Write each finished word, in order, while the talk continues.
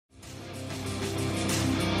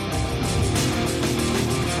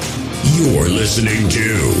You're listening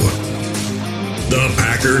to the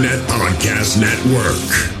Packernet Podcast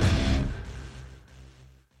Network.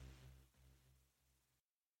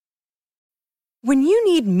 When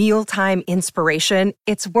you need mealtime inspiration,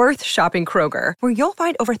 it's worth shopping Kroger, where you'll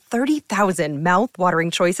find over 30,000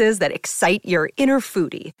 mouth-watering choices that excite your inner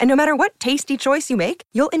foodie. And no matter what tasty choice you make,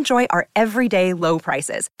 you'll enjoy our everyday low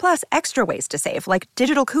prices, plus extra ways to save, like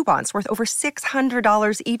digital coupons worth over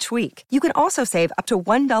 $600 each week. You can also save up to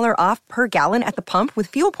 $1 off per gallon at the pump with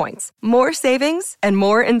fuel points. More savings and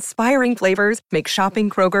more inspiring flavors make shopping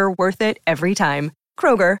Kroger worth it every time.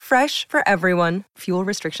 Kroger, fresh for everyone. Fuel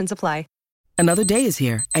restrictions apply. Another day is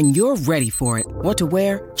here, and you're ready for it. What to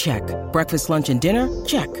wear? Check. Breakfast, lunch, and dinner?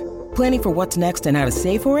 Check. Planning for what's next and how to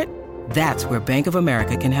save for it? That's where Bank of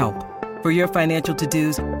America can help. For your financial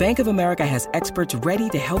to-dos, Bank of America has experts ready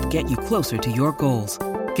to help get you closer to your goals.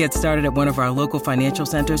 Get started at one of our local financial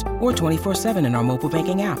centers or 24/7 in our mobile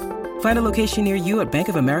banking app. Find a location near you at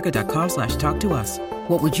bankofamerica.com/talktous.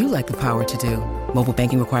 What would you like the power to do? Mobile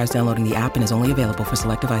banking requires downloading the app and is only available for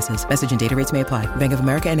select devices. Message and data rates may apply. Bank of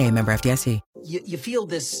America N.A., member FDIC. You feel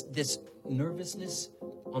this nervousness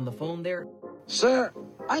on the phone there? Sir,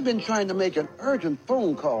 I've been trying to make an urgent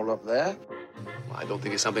phone call up there. Well, I don't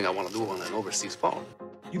think it's something I want to do on an overseas phone.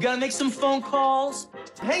 You gotta make some phone calls.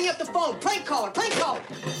 Hang up the phone. Prank caller.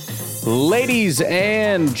 Ladies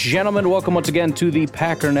and gentlemen, welcome once again to the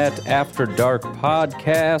Packernet After Dark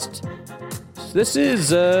podcast. This is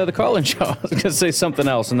the call-in show. I was going to say something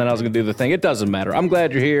else, and then I was going to do the thing. It doesn't matter. I'm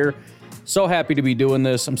glad you're here. So happy to be doing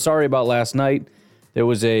this. I'm sorry about last night. There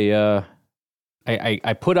was I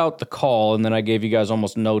put out the call, and then I gave you guys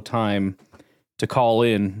almost no time to call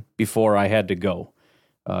in before I had to go.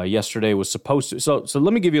 Yesterday was supposed to. So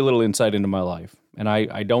let me give you a little insight into my life. And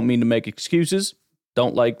I don't mean to make excuses.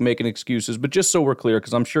 Don't like making excuses. But just so we're clear,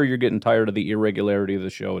 because I'm sure you're getting tired of the irregularity of the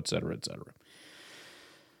show, et cetera, et cetera.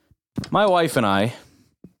 My wife and I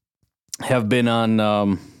have been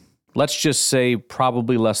on, let's just say,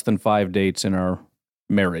 probably less than 5 dates in our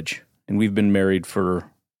marriage. And we've been married for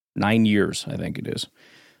 9 years, I think it is.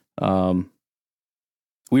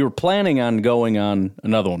 We were planning on going on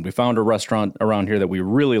another one. We found a restaurant around here that we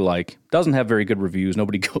really like. Doesn't have very good reviews.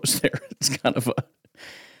 Nobody goes there. It's kind of a...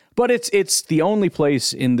 But it's the only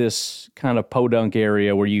place in this kind of podunk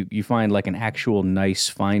area where you find like an actual nice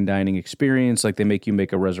fine dining experience. Like they make you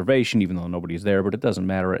make a reservation even though nobody's there, but it doesn't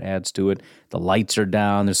matter. It adds to it. The lights are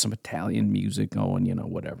down. There's some Italian music going,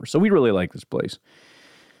 whatever. So we really like this place.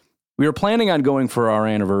 We were planning on going for our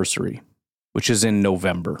anniversary, which is in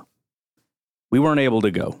November. We weren't able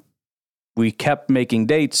to go. We kept making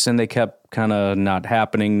dates and they kept kind of not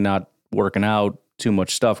happening, not working out. Too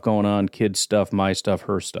much stuff going on, kids stuff, my stuff,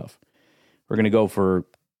 her stuff. We're going to go for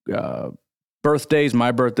birthdays.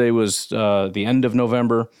 My birthday was the end of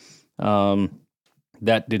November.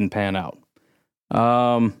 That didn't pan out.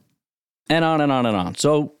 And on and on and on.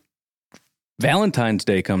 So Valentine's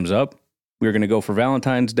Day comes up. We were going to go for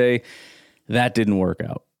Valentine's Day. That didn't work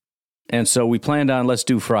out. And so we planned on, let's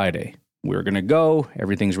do Friday. We're going to go.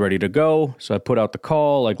 Everything's ready to go. So I put out the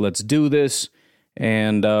call, like, let's do this.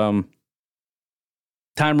 And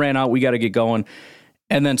time ran out. We got to get going.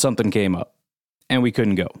 And then something came up and we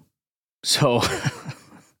couldn't go. So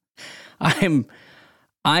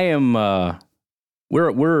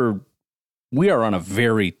we are on a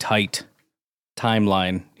very tight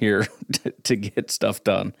timeline here to get stuff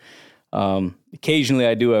done. Occasionally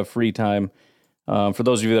I do have free time. For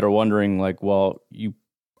those of you that are wondering, like, well, you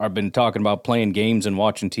have been talking about playing games and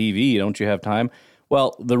watching TV. Don't you have time?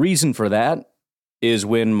 Well, the reason for that is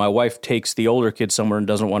when my wife takes the older kid somewhere and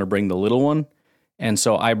doesn't want to bring the little one. And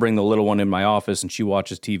so I bring the little one in my office and she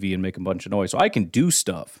watches TV and make a bunch of noise. So I can do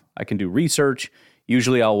stuff. I can do research.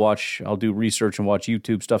 Usually I'll do research and watch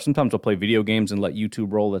YouTube stuff. Sometimes I'll play video games and let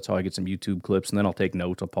YouTube roll. That's how I get some YouTube clips. And then I'll take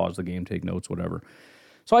notes. I'll pause the game, take notes, whatever.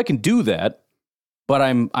 So I can do that, but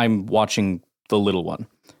I'm watching the little one.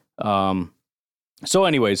 So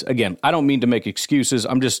anyways, again, I don't mean to make excuses.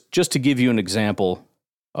 I'm just to give you an example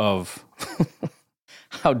of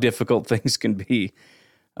how difficult things can be.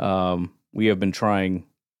 We have been trying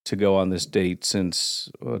to go on this date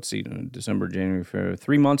since, December, January, February,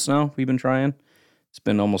 3 months now we've been trying. It's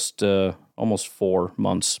been almost 4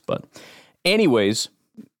 months. But anyways,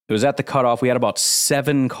 it was at the cutoff. We had about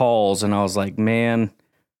 7 calls, and I was like, man,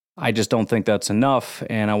 I just don't think that's enough,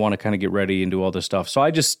 and I want to kind of get ready and do all this stuff. So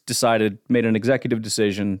I just made an executive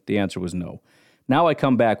decision. The answer was no. Now I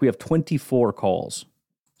come back. We have 24 calls.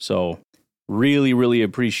 So really, really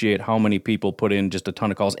appreciate how many people put in just a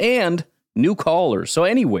ton of calls and new callers. So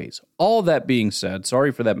anyways, all that being said,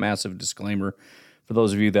 sorry for that massive disclaimer. For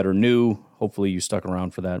those of you that are new, hopefully you stuck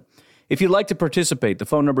around for that. If you'd like to participate, the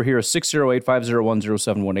phone number here is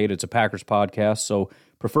 608-501-0718. It's a Packers podcast, so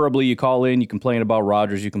preferably you call in, you complain about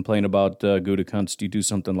Rodgers, you complain about Gutekunst, you do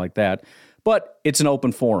something like that. But it's an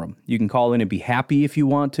open forum. You can call in and be happy if you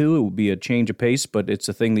want to. It would be a change of pace, but it's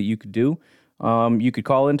a thing that you could do. You could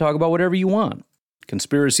call in and talk about whatever you want.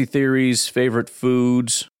 Conspiracy theories, favorite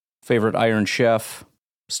foods, favorite Iron Chef,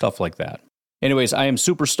 stuff like that. Anyways, I am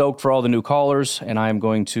super stoked for all the new callers, and I am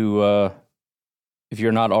going to, if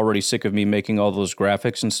you're not already sick of me making all those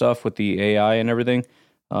graphics and stuff with the AI and everything,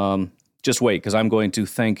 just wait, because I'm going to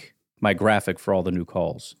thank my graphic for all the new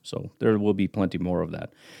calls. So there will be plenty more of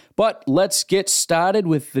that. But let's get started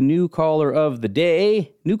with the new caller of the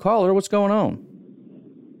day. New caller, what's going on?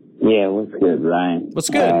 Yeah, what's good, Ryan? What's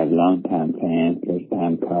good? Long-time fan,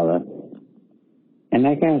 first-time caller. And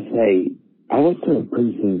I gotta say, I went to a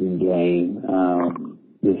preseason game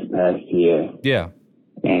this past year. Yeah.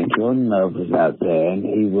 And Jordan Love was out there, and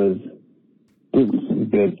he was doing some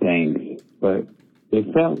good things. But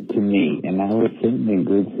it felt to me, and I was sitting in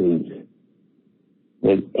good seats,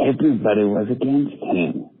 that everybody was against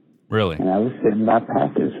him. Really? And I was sitting by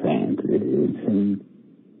Packers fans. It seemed...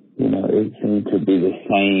 it seemed to be the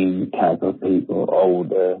same type of people,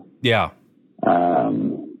 older. Yeah.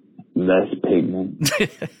 Less pigment.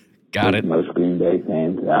 Got it. Most Green Bay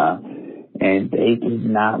fans are. And they did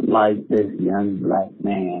not like this young black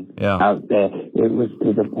man out there. It was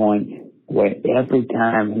to the point where every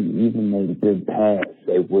time he even made a good pass,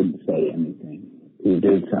 they wouldn't say anything. He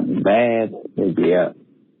did something bad, they'd be up.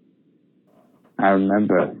 I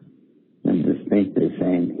remember them distinctly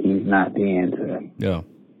saying, he's not the answer. Yeah.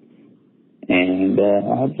 And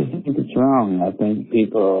I just think it's wrong. I think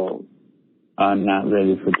people are not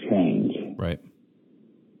ready for change. Right.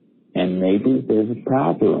 And maybe there's a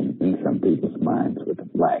problem in some people's minds with the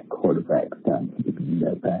black quarterback starting for the Green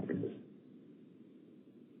Bay Packers.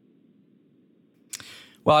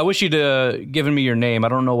 Well, I wish you'd given me your name. I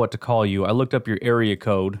don't know what to call you. I looked up your area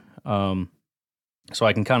code, so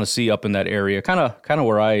I can kind of see up in that area, kind of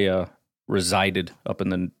where I resided up in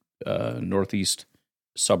the northeast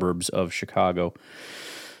suburbs of Chicago.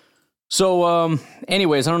 So,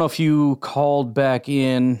 anyways, I don't know if you called back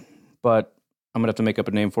in, but I'm going to have to make up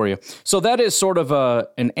a name for you. So that is sort of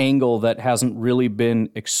an angle that hasn't really been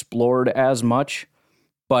explored as much,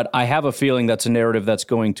 but I have a feeling that's a narrative that's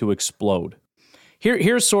going to explode.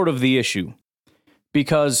 Here's sort of the issue,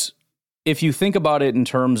 because if you think about it in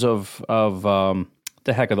terms of the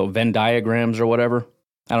heck of the Venn diagrams or whatever,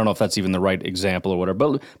 I don't know if that's even the right example or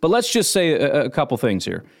whatever, but let's just say a couple things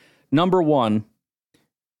here. Number one,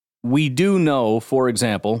 we do know, for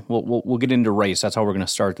example, we'll get into race. That's how we're going to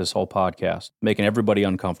start this whole podcast, making everybody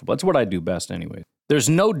uncomfortable. That's what I do best anyway. There's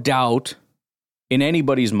no doubt in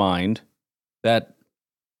anybody's mind that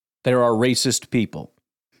there are racist people.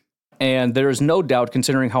 And there is no doubt,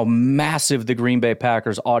 considering how massive the Green Bay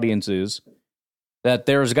Packers audience is, that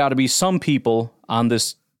there's got to be some people on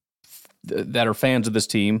this that are fans of this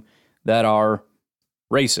team that are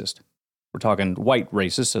racist. We're talking white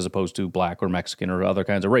racists as opposed to black or Mexican or other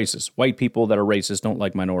kinds of racists. White people that are racist don't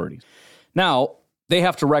like minorities. Now, they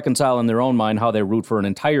have to reconcile in their own mind how they root for an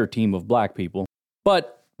entire team of black people.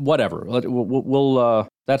 But whatever. We'll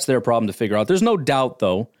that's their problem to figure out. There's no doubt,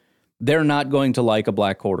 though, they're not going to like a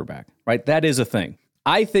black quarterback, right? That is a thing.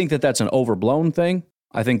 I think that that's an overblown thing.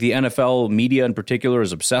 I think the NFL media in particular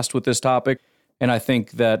is obsessed with this topic. And I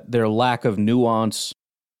think that their lack of nuance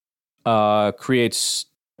creates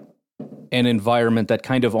an environment that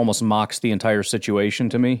kind of almost mocks the entire situation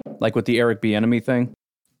to me, like with the Eric Bieniemy thing.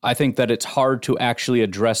 I think that it's hard to actually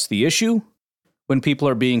address the issue when people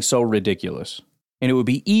are being so ridiculous. And it would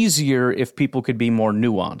be easier if people could be more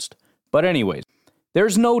nuanced. But anyways,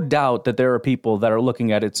 there's no doubt that there are people that are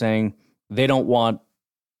looking at it saying they don't want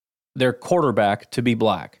their quarterback to be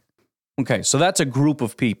black. Okay, so that's a group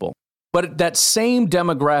of people. But that same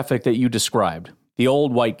demographic that you described, the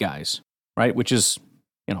old white guys, right, which is,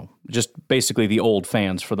 just basically the old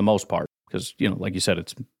fans for the most part, because, like you said,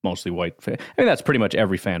 it's mostly white. I mean, that's pretty much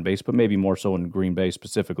every fan base, but maybe more so in Green Bay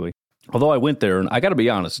specifically. Although I went there, and I got to be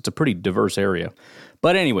honest, it's a pretty diverse area.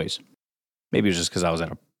 But anyways, maybe it's just because I was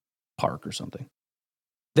at a park or something.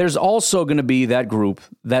 There's also going to be that group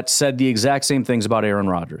that said the exact same things about Aaron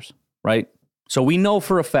Rodgers, right? So we know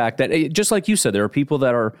for a fact that, just like you said, there are people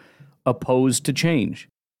that are opposed to change.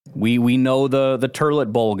 We know the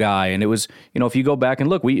Turlet Bowl guy, and it was, if you go back and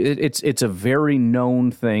look, it's a very known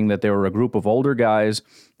thing that there were a group of older guys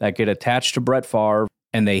that get attached to Brett Favre,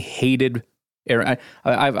 and they hated Aaron.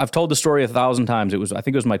 I've told the story 1,000 times. I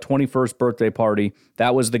think it was my 21st birthday party.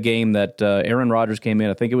 That was the game that Aaron Rodgers came in.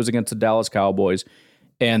 I think it was against the Dallas Cowboys,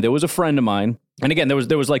 And there was a friend of mine. And again, there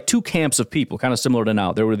was like two camps of people, kind of similar to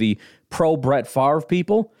now. There were the pro Brett Favre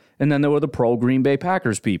people, and then there were the pro Green Bay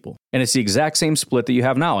Packers people. And it's the exact same split that you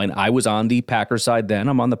have now. And I was on the Packers side then.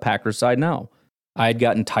 I'm on the Packers side now. I had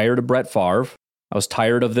gotten tired of Brett Favre. I was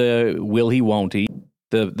tired of the will he, won't he.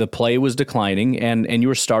 The play was declining, and you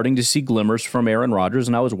were starting to see glimmers from Aaron Rodgers,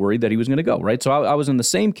 and I was worried that he was going to go, right? So I was in the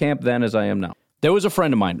same camp then as I am now. There was a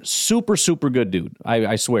friend of mine, super, super good dude.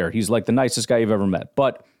 I swear. He's like the nicest guy you've ever met.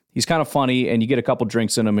 But he's kind of funny, and you get a couple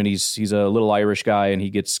drinks in him, and he's a little Irish guy, and he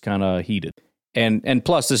gets kind of heated. And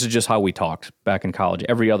plus, this is just how we talked back in college.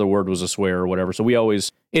 Every other word was a swear or whatever. So we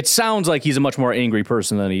always, it sounds like he's a much more angry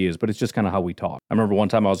person than he is, but it's just kind of how we talk. I remember one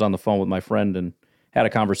time I was on the phone with my friend and had a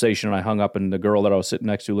conversation, and I hung up, and the girl that I was sitting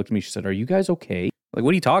next to looked at me. She said, "Are you guys okay? Like,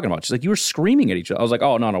 what are you talking about?" She's like, "You were screaming at each other." I was like,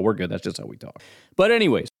 "Oh, no, we're good. That's just how we talk." But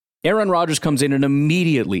anyways, Aaron Rodgers comes in and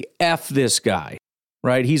immediately, F this guy,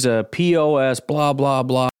 right? He's a POS, blah, blah,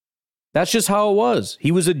 blah. That's just how it was.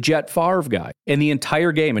 He was a Jet Favre guy in the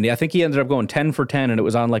entire game. And I think he ended up going 10 for 10, and it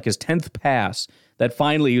was on like his 10th pass that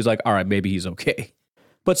finally he was like, all right, maybe he's okay.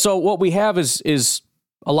 But so what we have is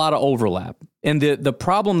a lot of overlap. And the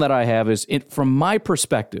problem that I have is, from my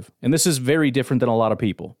perspective, and this is very different than a lot of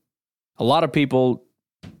people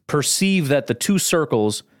perceive that the two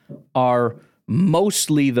circles are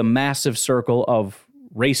mostly the massive circle of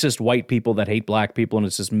racist white people that hate black people, and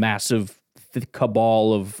it's this massive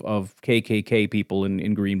cabal of KKK people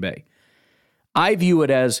in Green Bay. I view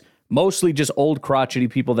it as mostly just old crotchety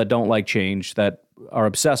people that don't like change, that are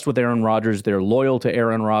obsessed with Aaron Rodgers. They're loyal to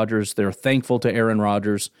Aaron Rodgers. They're thankful to Aaron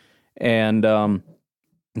Rodgers. And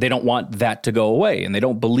they don't want that to go away. And they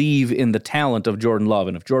don't believe in the talent of Jordan Love.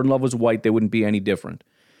 And if Jordan Love was white, they wouldn't be any different.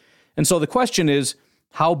 And so the question is,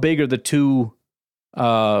 how big are the two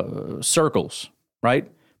circles, right?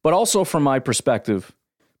 But also from my perspective,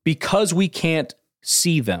 because we can't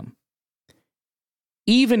see them,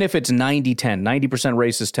 even if it's 90-10, 90%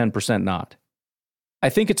 racist, 10% not, I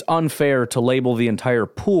think it's unfair to label the entire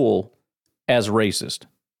pool as racist,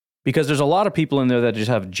 because there's a lot of people in there that just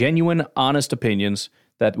have genuine, honest opinions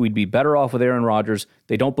that we'd be better off with Aaron Rodgers.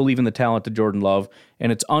 They don't believe in the talent of Jordan Love,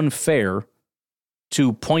 and it's unfair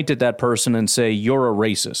to point at that person and say, you're a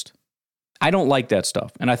racist. I don't like that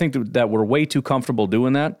stuff, and I think that we're way too comfortable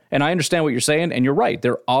doing that, and I understand what you're saying, and you're right.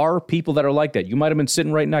 There are people that are like that. You might have been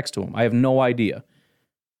sitting right next to them. I have no idea.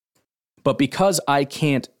 But because I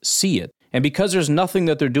can't see it, and because there's nothing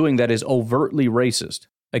that they're doing that is overtly racist,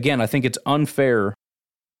 again, I think it's unfair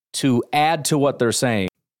to add to what they're saying,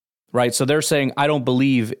 right? So they're saying, I don't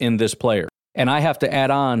believe in this player, and I have to add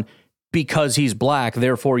on, because he's black,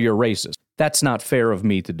 therefore you're racist. That's not fair of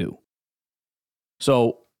me to do.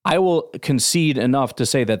 So I will concede enough to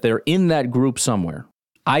say that they're in that group somewhere.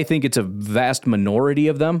 I think it's a vast minority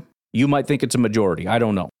of them. You might think it's a majority. I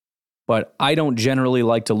don't know. But I don't generally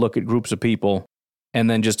like to look at groups of people and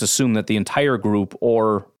then just assume that the entire group,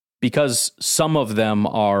 or because some of them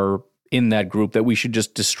are in that group, that we should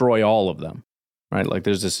just destroy all of them, right? Like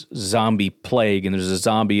there's this zombie plague and there's a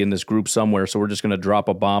zombie in this group somewhere, so we're just going to drop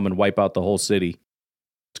a bomb and wipe out the whole city.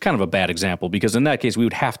 It's kind of a bad example, because in that case, we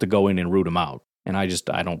would have to go in and root them out. And I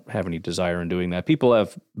don't have any desire in doing that. People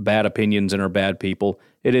have bad opinions and are bad people.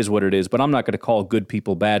 It is what it is. But I'm not going to call good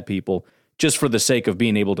people bad people just for the sake of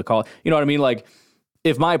being able to call. You know what I mean? Like,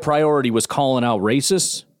 if my priority was calling out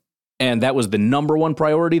racists, and that was the number one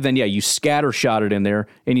priority, then yeah, you scattershot it in there,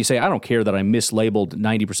 and you say, I don't care that I mislabeled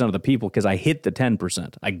 90% of the people because I hit the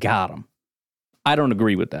 10%. I got them. I don't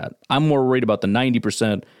agree with that. I'm more worried about the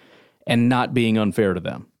 90% and not being unfair to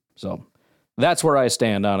them. So that's where I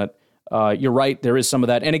stand on it. You're right. There is some of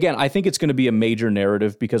that. And again, I think it's going to be a major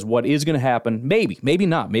narrative, because what is going to happen, maybe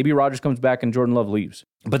not. Maybe Rodgers comes back and Jordan Love leaves.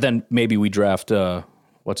 But then maybe we draft,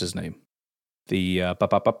 what's his name? The, I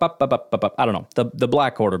don't know, the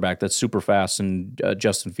black quarterback that's super fast, and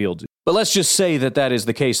Justin Fields. But let's just say that is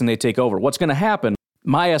the case and they take over. What's going to happen,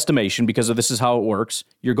 my estimation, because of this is how it works,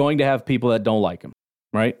 you're going to have people that don't like him,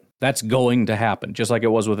 right? That's going to happen, just like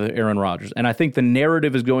it was with Aaron Rodgers. And I think the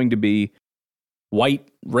narrative is going to be, white,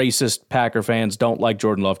 racist Packer fans don't like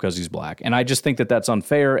Jordan Love because he's black. And I just think that that's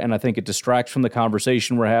unfair, and I think it distracts from the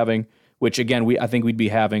conversation we're having, which, again, I think we'd be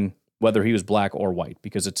having whether he was black or white,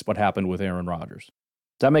 because it's what happened with Aaron Rodgers.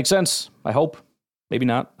 Does that make sense? I hope. Maybe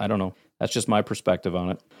not. I don't know. That's just my perspective on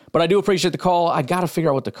it. But I do appreciate the call. I got to figure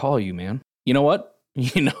out what to call you, man. You know what?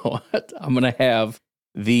 I'm going to have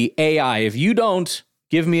the AI. If you don't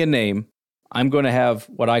give me a name, I'm going to have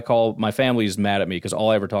what I call, my family is mad at me because all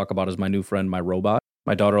I ever talk about is my new friend, my robot.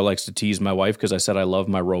 My daughter likes to tease my wife because I said I love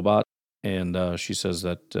my robot. And she says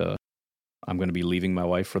that I'm going to be leaving my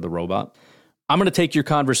wife for the robot. I'm going to take your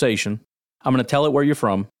conversation I'm going to tell it where you're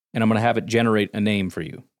from, and I'm going to have it generate a name for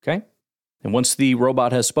you, okay? And once the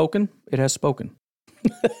robot has spoken, it has spoken.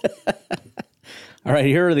 All right,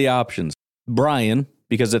 here are the options. Brian,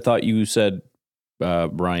 because I thought you said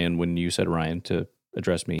Brian when you said Ryan to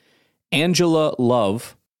address me. Angela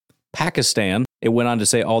Love, Pakistan. It went on to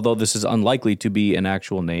say, although this is unlikely to be an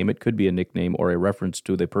actual name, it could be a nickname or a reference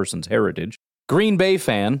to the person's heritage. Green Bay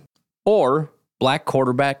fan, or black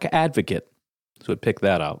quarterback advocate. So I'd pick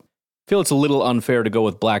that out. I feel it's a little unfair to go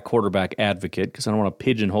with black quarterback advocate because I don't want to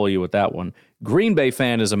pigeonhole you with that one. Green Bay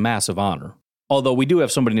fan is a massive honor, although we do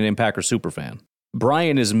have somebody named Packer Superfan.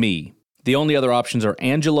 Brian is me. The only other options are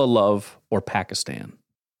Angela Love or Pakistan.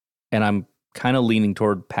 And I'm kind of leaning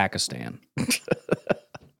toward Pakistan.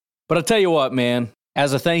 But I'll tell you what, man,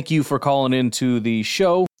 as a thank you for calling into the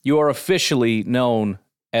show, you are officially known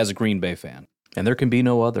as a Green Bay fan. And there can be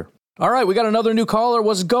no other. All right, we got another new caller.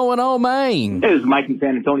 What's going on, man? Hey, this is Mike from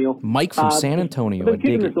San Antonio. Mike from San Antonio. I've been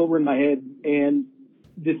kicking this over in my head, and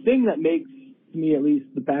the thing that makes, to me at least,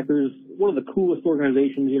 the Packers one of the coolest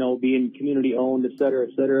organizations, being community-owned, et cetera,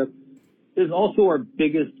 is also our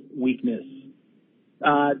biggest weakness.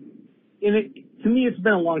 To me, it's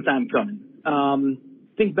been a long time coming.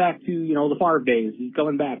 Think back to, the Favre days. He's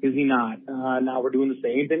coming back, is he not? Now we're doing the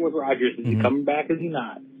same thing with Rodgers. Is he coming back, is he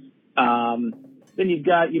not? Then you've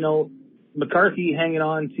got, McCarthy hanging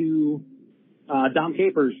on to Dom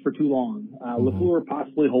Capers for too long. LaFleur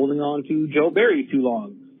possibly holding on to Joe Barry too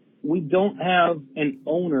long. We don't have an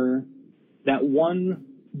owner, that one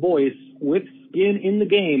voice with skin in the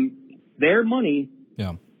game, their money,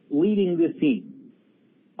 leading this team.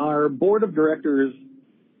 Our board of directors,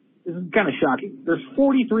 this is kind of shocking. There's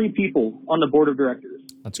 43 people on the board of directors.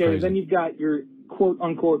 That's crazy. Then you've got your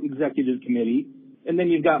quote-unquote executive committee, and then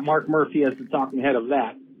you've got Mark Murphy as the talking head of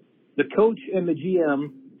that. The coach and the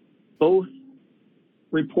GM both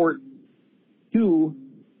report to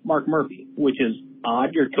Mark Murphy, which is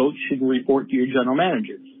odd. Your coach should report to your general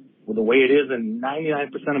managers. Well, the way it is in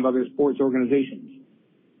 99% of other sports organizations.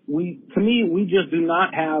 To me, we just do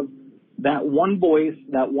not have that one voice,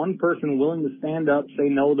 that one person willing to stand up, say,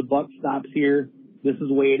 no, the buck stops here. This is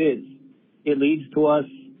the way it is. It leads to us,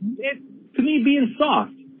 to me, being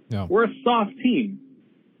soft. Yeah. We're a soft team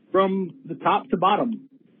from the top to bottom.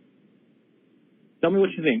 Tell me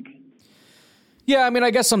what you think. Yeah,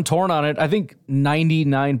 I guess I'm torn on it. I think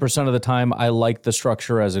 99% of the time I like the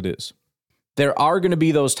structure as it is. There are going to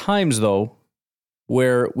be those times, though,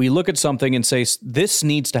 where we look at something and say, this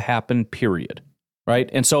needs to happen, period. Right?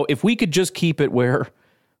 And so if we could just keep it where,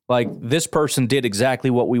 like, this person did exactly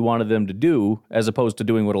what we wanted them to do, as opposed to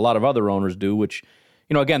doing what a lot of other owners do, which,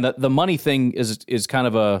 again, the money thing is kind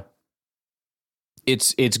of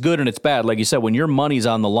it's good and it's bad. Like you said, when your money's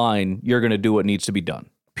on the line, you're going to do what needs to be done,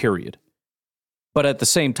 period. But at the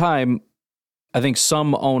same time, I think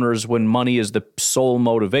some owners, when money is the sole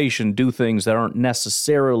motivation, do things that aren't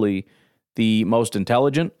necessarily the most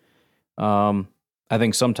intelligent. I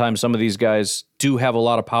think sometimes some of these guys do have a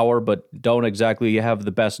lot of power, but don't exactly have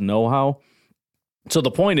the best know-how. So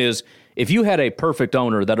the point is, if you had a perfect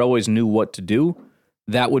owner that always knew what to do,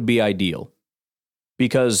 that would be ideal.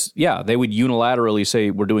 Because, they would unilaterally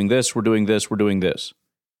say, we're doing this, we're doing this, we're doing this.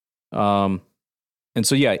 And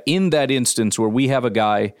so, in that instance where we have a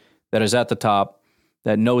guy that is at the top,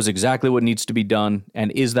 that knows exactly what needs to be done, and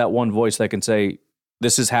is that one voice that can say,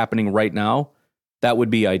 this is happening right now, that would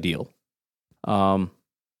be ideal. But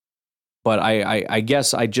I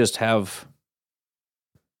guess I just have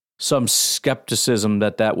some skepticism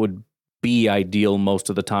that would be ideal most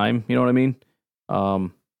of the time. You know what I mean?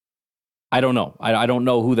 I don't know. I don't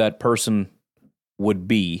know who that person would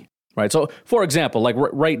be. Right. So, for example, like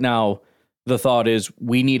right now, the thought is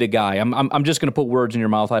we need a guy. I'm just going to put words in your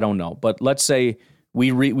mouth. I don't know. But let's say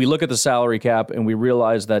we look at the salary cap and we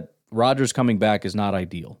realize that Rodgers coming back is not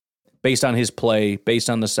ideal based on his play, based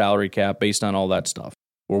on the salary cap, based on all that stuff.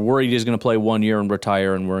 We're worried he's going to play 1 year and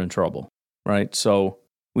retire and we're in trouble. Right. So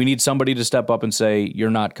we need somebody to step up and say, you're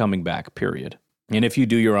not coming back, period. And if you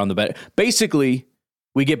do, you're on the bet. Basically,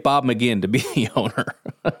 we get Bob McGinn to be the owner.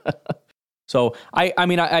 So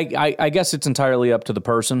I guess it's entirely up to the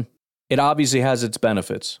person. It obviously has its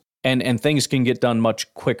benefits, and things can get done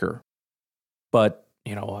much quicker. But,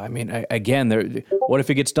 again, what if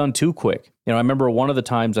it gets done too quick? I remember one of the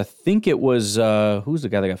times, I think it was, who's the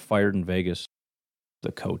guy that got fired in Vegas?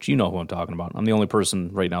 The coach. You know who I'm talking about. I'm the only person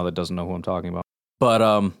right now that doesn't know who I'm talking about. But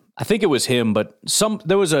I think it was him, but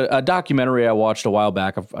there was a documentary I watched a while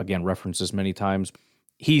back. I've, again, referenced this many times.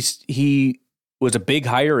 He was a big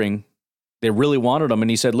hiring. They really wanted him,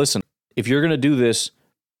 and he said, listen, if you're going to do this,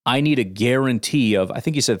 I need a guarantee of, I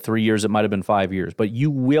think he said 3 years, it might have been 5 years, but you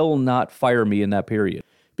will not fire me in that period.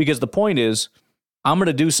 Because the point is, I'm going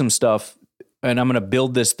to do some stuff and I'm going to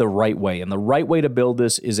build this the right way. And the right way to build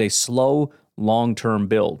this is a slow, long-term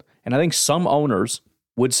build. And I think some owners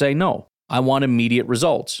would say, no, I want immediate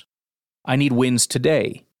results. I need wins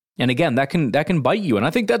today. And again, that can bite you. And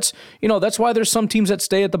I think that's why there's some teams that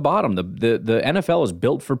stay at the bottom. The NFL is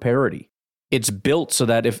built for parity. It's built so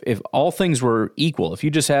that if all things were equal, if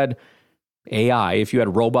you just had AI, if you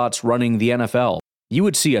had robots running the NFL, you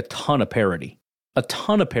would see a ton of parity. A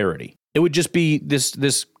ton of parity. It would just be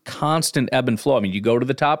this constant ebb and flow. I mean, you go to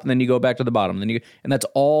the top and then you go back to the bottom, and that's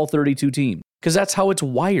all 32 teams. Because that's how it's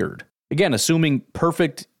wired. Again, assuming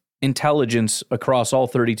perfect intelligence across all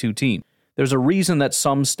 32 teams. There's a reason that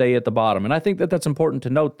some stay at the bottom. And I think that that's important to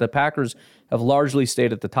note. The Packers have largely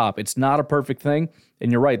stayed at the top. It's not a perfect thing.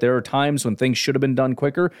 And you're right. There are times when things should have been done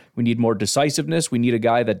quicker. We need more decisiveness. We need a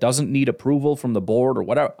guy that doesn't need approval from the board or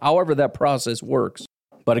whatever, however that process works.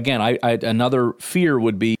 But again, I another fear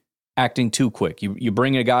would be acting too quick. You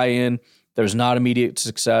bring a guy in, there's not immediate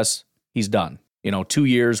success, he's done. 2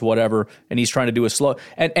 years, whatever, and he's trying to do a slow.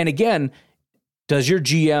 And again, does your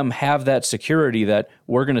GM have that security that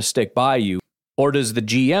we're going to stick by you? Or does the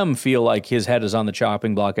GM feel like his head is on the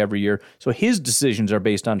chopping block every year, so his decisions are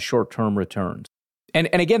based on short-term returns? And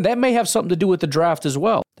again, that may have something to do with the draft as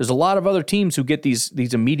well. There's a lot of other teams who get these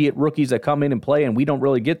immediate rookies that come in and play, and we don't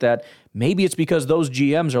really get that. Maybe it's because those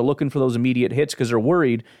GMs are looking for those immediate hits because they're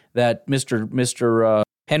worried that Mr.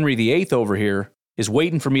 Henry VIII over here is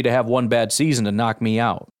waiting for me to have one bad season to knock me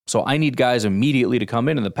out. So I need guys immediately to come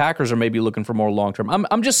in, and the Packers are maybe looking for more long-term.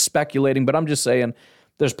 I'm just speculating, but I'm just saying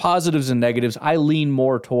there's positives and negatives. I lean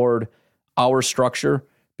more toward our structure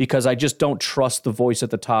because I just don't trust the voice at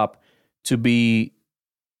the top to be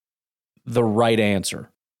the right answer.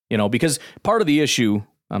 Because part of the issue,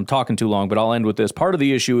 I'm talking too long, but I'll end with this. Part of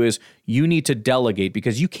the issue is you need to delegate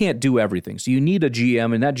because you can't do everything. So you need a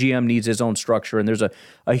GM, and that GM needs his own structure. And there's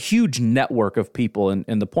a huge network of people.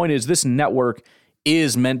 And the point is this network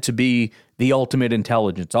is meant to be the ultimate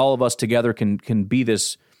intelligence. All of us together can be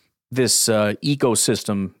this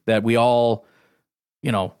ecosystem that we all,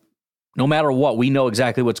 no matter what, we know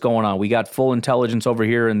exactly what's going on. We got full intelligence over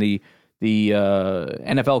here in the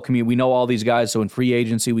NFL community. We know all these guys. So in free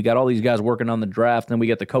agency, we got all these guys working on the draft. Then we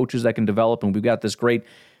got the coaches that can develop, and we've got this great.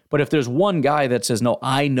 But if there's one guy that says, no,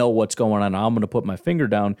 I know what's going on, I'm going to put my finger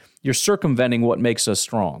down, you're circumventing what makes us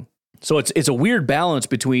strong. So it's a weird balance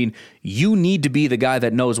between you need to be the guy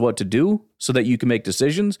that knows what to do so that you can make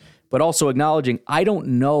decisions, but also acknowledging I don't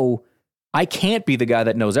know, I can't be the guy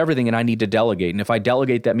that knows everything and I need to delegate. And if I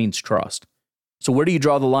delegate, that means trust. So where do you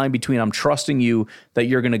draw the line between I'm trusting you that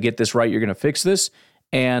you're going to get this right, you're going to fix this,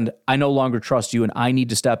 and I no longer trust you and I need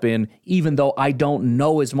to step in even though I don't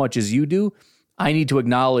know as much as you do? I need to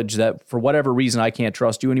acknowledge that for whatever reason, I can't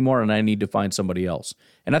trust you anymore and I need to find somebody else.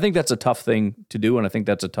 And I think that's a tough thing to do, and I think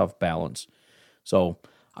that's a tough balance. So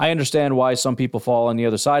I understand why some people fall on the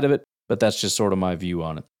other side of it, but that's just sort of my view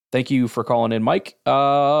on it. Thank you for calling in, Mike.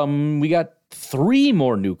 We got 3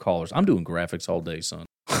 more new callers. I'm doing graphics all day, son.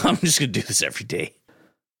 I'm just going to do this every day.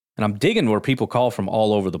 And I'm digging where people call from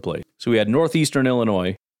all over the place. So we had Northeastern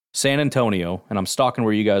Illinois, San Antonio, and I'm stalking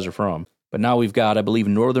where you guys are from. But now we've got, I believe,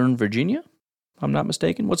 Northern Virginia. I'm not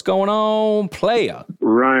mistaken. What's going on, playa?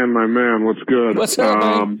 Ryan, my man, what's good? What's up,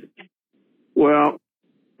 man? Well,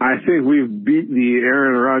 I think we've beat the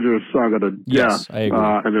Aaron Rodgers saga to death. I agree.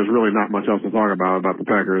 And there's really not much else to talk about the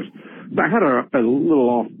Packers. But I had a little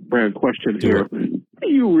off-brand question here. Do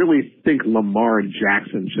you really think Lamar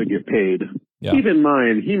Jackson should get paid? Yeah. Keep in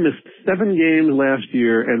mind, he missed 7 games last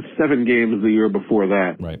year and 7 games the year before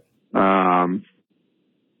that. Right.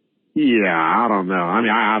 Yeah, I don't know. I mean,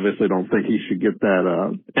 I obviously don't think he should get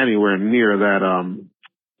that anywhere near that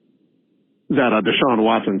Deshaun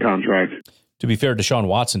Watson contract. To be fair, Deshaun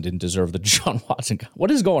Watson didn't deserve the Deshaun Watson. What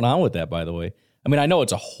is going on with that, by the way? I mean, I know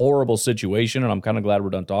it's a horrible situation, and I'm kind of glad we're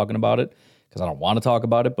done talking about it because I don't want to talk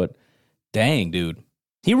about it, but dang, dude.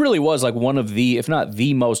 He really was like one of the, if not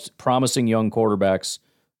the most promising young quarterbacks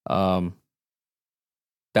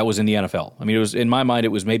that was in the NFL. I mean, it was, in my mind, it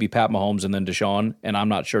was maybe Pat Mahomes and then Deshaun, and I'm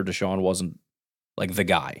not sure Deshaun wasn't like the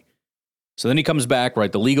guy. So then he comes back,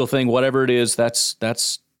 right? The legal thing, whatever it is,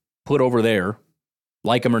 that's put over there,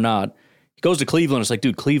 like him or not. He goes to Cleveland. It's like,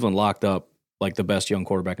 dude, Cleveland locked up like the best young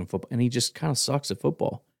quarterback in football, and he just kind of sucks at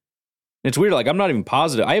football. And it's weird. Like, I'm not even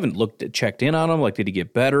positive. I haven't checked in on him. Like, did he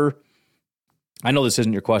get better? I know this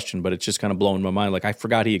isn't your question, but it's just kind of blowing my mind. Like, I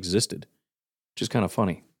forgot he existed, which is kind of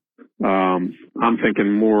funny. I'm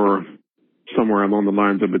thinking more somewhere along the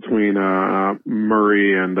lines of between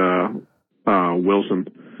Murray and Wilson.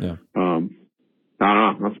 Yeah. I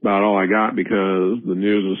don't know. That's about all I got because the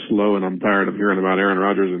news is slow and I'm tired of hearing about Aaron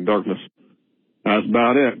Rodgers in darkness. That's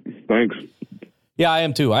about it. Thanks. Yeah, I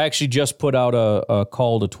am too. I actually just put out a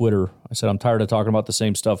call to Twitter. I said, I'm tired of talking about the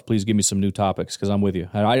same stuff. Please give me some new topics because I'm with you.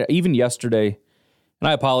 And even yesterday, and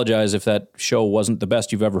I apologize if that show wasn't the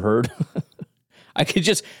best you've ever heard. I could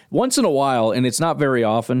just, once in a while, and it's not very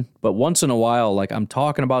often, but once in a while, like I'm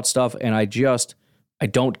talking about stuff and I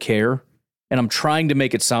don't care. And I'm trying to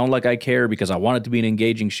make it sound like I care because I want it to be an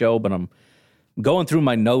engaging show, but I'm going through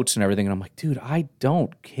my notes and everything, and I'm like, dude, I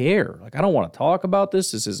don't care. Like, I don't want to talk about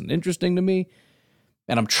this. This isn't interesting to me.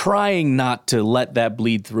 And I'm trying not to let that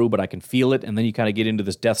bleed through, but I can feel it. And then you kind of get into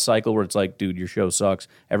this death cycle where it's like, dude, your show sucks.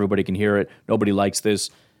 Everybody can hear it. Nobody likes this.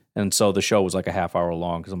 And so the show was like a half hour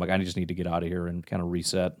long because I'm like, I just need to get out of here and kind of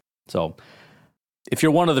reset. So if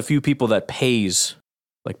you're one of the few people that pays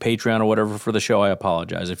like Patreon or whatever for the show, I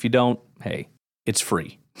apologize. If you don't, hey, it's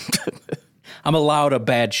free. I'm allowed a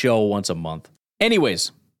bad show once a month.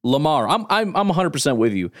 Anyways, Lamar, I'm 100%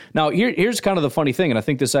 with you. Now, here's kind of the funny thing, and I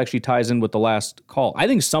think this actually ties in with the last call. I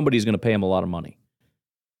think somebody's going to pay him a lot of money.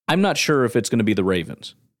 I'm not sure if it's going to be the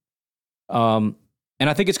Ravens. And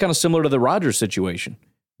I think it's kind of similar to the Rodgers situation.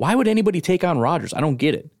 Why would anybody take on Rodgers? I don't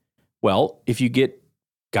get it. Well, if you get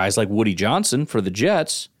guys like Woody Johnson for the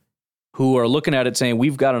Jets who are looking at it saying,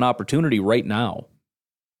 we've got an opportunity right now,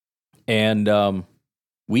 and if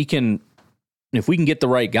we can get the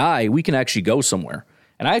right guy, we can actually go somewhere.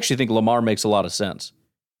 And I actually think Lamar makes a lot of sense.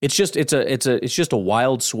 It's just a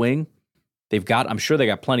wild swing. I'm sure they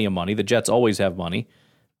got plenty of money. The Jets always have money.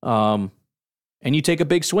 And you take a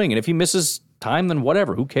big swing. And if he misses time, then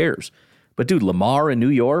whatever, who cares? But dude, Lamar in New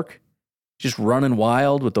York, just running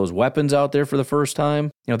wild with those weapons out there for the first time.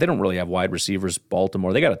 You know, they don't really have wide receivers,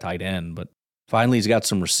 Baltimore. They got a tight end, but finally he's got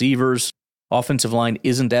some receivers. Offensive line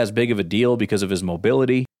isn't as big of a deal because of his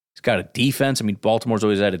mobility. He's got a defense. I mean, Baltimore's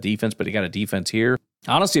always had a defense, but he got a defense here.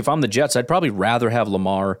 Honestly, if I'm the Jets, I'd probably rather have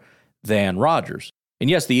Lamar than Rodgers. And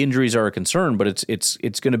yes, the injuries are a concern, but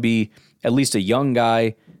it's going to be at least a young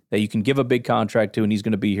guy that you can give a big contract to, and he's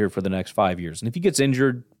going to be here for the next 5 years. And if he gets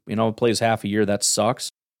injured, plays half a year, that sucks.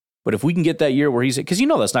 But if we can get that year where because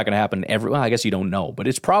that's not going to happen well, I guess you don't know, but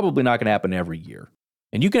it's probably not going to happen every year.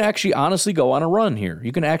 And you can actually honestly go on a run here.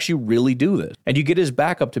 You can actually really do this. And you get his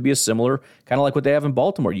backup to be a similar, kind of like what they have in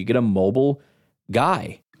Baltimore. You get a mobile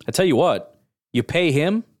guy. I tell you what, you pay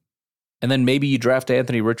him, and then maybe you draft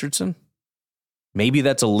Anthony Richardson. Maybe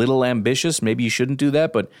that's a little ambitious. Maybe you shouldn't do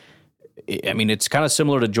that. But, I mean, it's kind of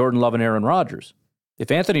similar to Jordan Love and Aaron Rodgers.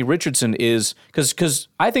 If Anthony Richardson is, because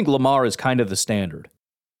I think Lamar is kind of the standard.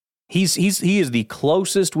 He is the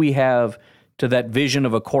closest we have to that vision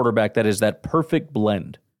of a quarterback that is that perfect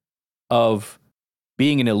blend of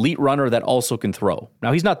being an elite runner that also can throw.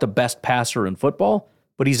 Now, he's not the best passer in football,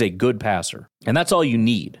 but he's a good passer. And that's all you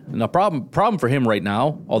need. And the problem for him right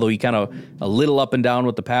now, although he kind of a little up and down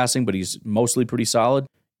with the passing, but he's mostly pretty solid,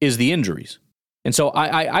 is the injuries. And so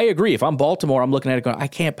I agree. If I'm Baltimore, I'm looking at it going, I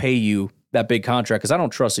can't pay you that big contract because I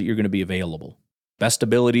don't trust that you're going to be available. Best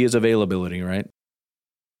ability is availability, right?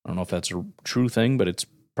 I don't know if that's a true thing, but it's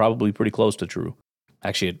probably pretty close to true.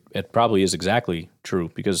 Actually, it probably is exactly true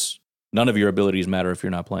because none of your abilities matter if you're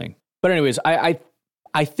not playing. But anyways, I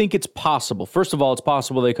think it's possible. First of all, it's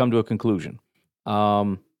possible they come to a conclusion.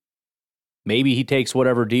 Maybe he takes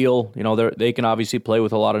whatever deal. They can obviously play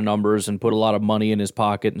with a lot of numbers and put a lot of money in his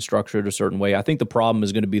pocket and structure it a certain way. I think the problem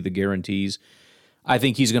is going to be the guarantees. I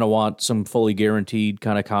think he's going to want some fully guaranteed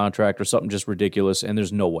kind of contract or something just ridiculous, and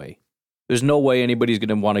there's no way. There's no way anybody's going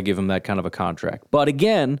to want to give him that kind of a contract. But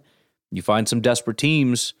again, you find some desperate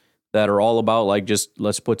teams that are all about like just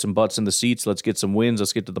let's put some butts in the seats, let's get some wins,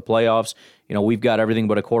 let's get to the playoffs. We've got everything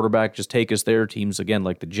but a quarterback, just take us there. Teams, again,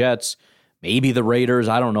 like the Jets, maybe the Raiders,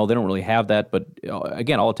 I don't know. They don't really have that. But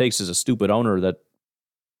again, all it takes is a stupid owner that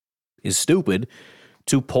is stupid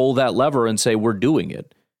to pull that lever and say, we're doing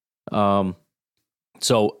it.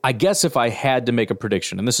 So I guess if I had to make a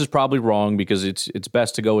prediction, and this is probably wrong because it's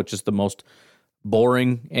best to go with just the most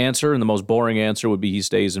boring answer, and the most boring answer would be he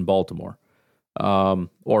stays in Baltimore. Or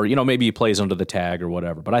maybe he plays under the tag or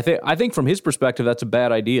whatever. But I think from his perspective, that's a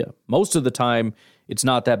bad idea. Most of the time, it's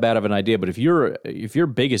not that bad of an idea. But if your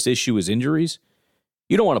biggest issue is injuries,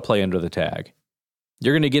 you don't want to play under the tag.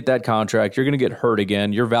 You're going to get that contract. You're going to get hurt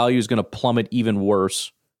again. Your value is going to plummet even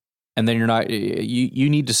worse. And then you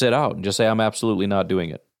need to sit out and just say, I'm absolutely not doing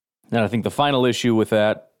it. And I think the final issue with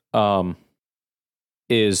that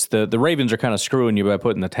is the Ravens are kind of screwing you by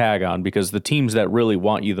putting the tag on, because the teams that really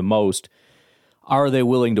want you the most, are they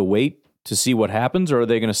willing to wait to see what happens, or are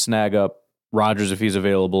they going to snag up Rodgers if he's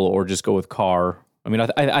available, or just go with Carr? I mean,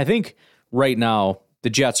 I think right now, the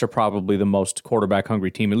Jets are probably the most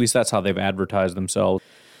quarterback-hungry team. At least that's how they've advertised themselves.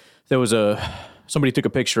 There was somebody took a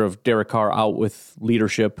picture of Derek Carr out with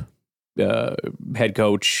leadership. Head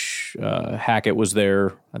coach Hackett was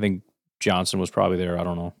there. I think Johnson was probably there. I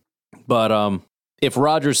don't know. But if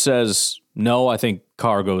Rodgers says no, I think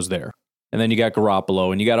Carr goes there. And then you got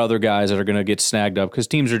Garoppolo, and you got other guys that are going to get snagged up because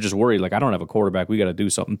teams are just worried, like, I don't have a quarterback. We got to do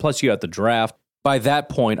something. Plus, you got the draft. By that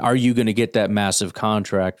point, are you going to get that massive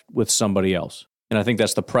contract with somebody else? And I think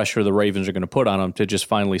that's the pressure the Ravens are going to put on them to just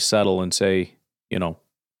finally settle and say, you know,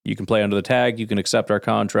 you can play under the tag, you can accept our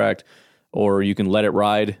contract, or you can let it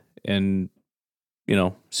ride and, you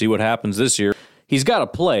know, see what happens this year. He's got to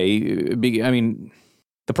play. I mean,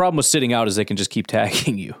 the problem with sitting out is they can just keep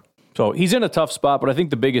tagging you. So he's in a tough spot, but I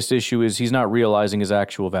think the biggest issue is he's not realizing his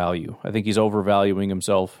actual value. I think he's overvaluing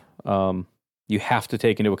himself. You have to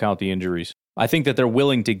take into account the injuries. I think that they're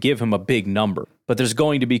willing to give him a big number, but there's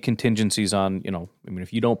going to be contingencies on, you know, I mean,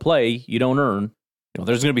 if you don't play, you don't earn. You know,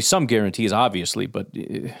 there's going to be some guarantees, obviously, but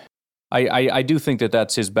I do think that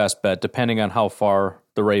that's his best bet, depending on how far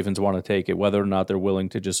the Ravens want to take it, whether or not they're willing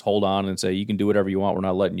to just hold on and say, you can do whatever you want, we're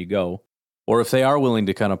not letting you go. Or if they are willing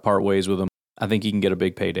to kind of part ways with him, I think he can get a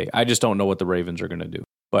big payday. I just don't know what the Ravens are going to do.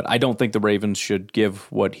 But I don't think the Ravens should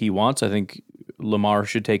give what he wants. I think Lamar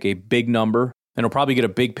should take a big number, and he'll probably get a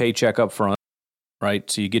big paycheck up front, right?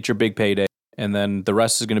 So you get your big payday, and then the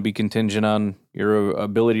rest is going to be contingent on your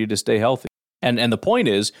ability to stay healthy. And the point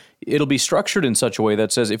is, it'll be structured in such a way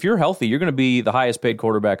that says, if you're healthy, you're going to be the highest paid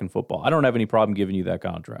quarterback in football. I don't have any problem giving you that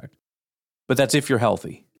contract. But that's if you're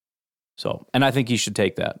healthy. So, and I think he should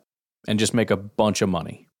take that and just make a bunch of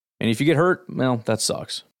money. And if you get hurt, well, that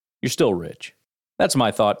sucks. You're still rich. That's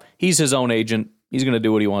my thought. He's his own agent. He's going to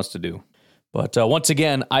do what he wants to do. But once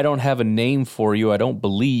again, I don't have a name for you, I don't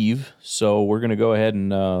believe. So we're going to go ahead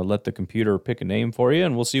and let the computer pick a name for you,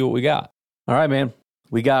 and we'll see what we got. All right, man.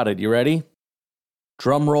 We got it. You ready?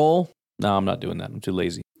 Drum roll. No, I'm not doing that. I'm too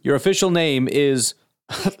lazy. Your official name is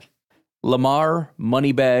Lamar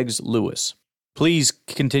Moneybags Lewis. Please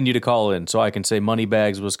continue to call in so I can say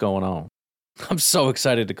Moneybags, what's going on? I'm so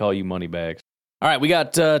excited to call you Moneybags. All right, we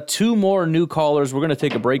got 2 more new callers. We're going to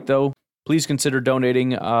take a break, though. Please consider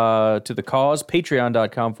donating to the cause.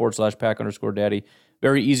 Patreon.com/pack_daddy.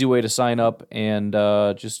 Very easy way to sign up and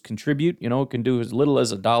just contribute. You know, it can do as little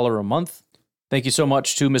as $1 a month. Thank you so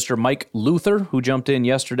much to Mr. Mike Luther, who jumped in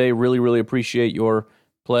yesterday. Really, really appreciate your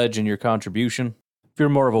pledge and your contribution. If you're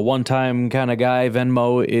more of a one-time kind of guy,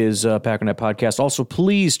 Venmo is Packernet Podcast. Also,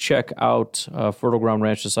 please check out Fertile Ground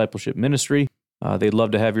Ranch Discipleship Ministry. They'd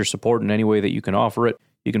love to have your support in any way that you can offer it.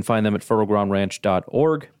 You can find them at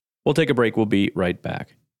fertilegroundranch.org. We'll take a break. We'll be right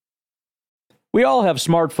back. We all have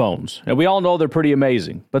smartphones, and we all know they're pretty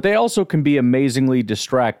amazing, but they also can be amazingly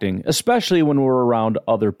distracting, especially when we're around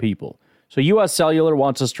other people. So US Cellular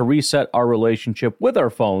wants us to reset our relationship with our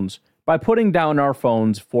phones by putting down our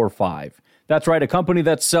phones for $5. That's right, a company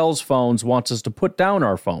that sells phones wants us to put down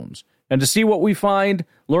our phones. And to see what we find,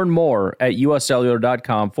 learn more at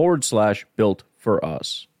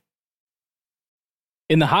uscellular.com/built-for-us.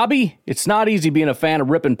 In the hobby, it's not easy being a fan of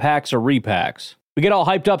ripping packs or repacks. We get all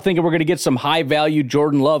hyped up thinking we're going to get some high-value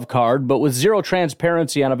Jordan Love card, but with zero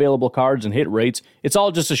transparency on available cards and hit rates, it's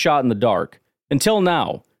all just a shot in the dark. Until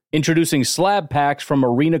now. Introducing slab packs from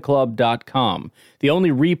arenaclub.com, the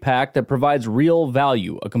only repack that provides real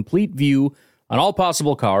value, a complete view on all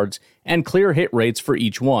possible cards, and clear hit rates for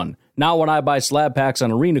each one. Now when I buy slab packs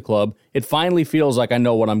on Arena Club, it finally feels like I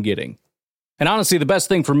know what I'm getting. And honestly, the best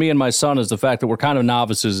thing for me and my son is the fact that we're kind of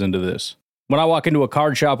novices into this. When I walk into a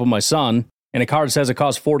card shop with my son, and a card says it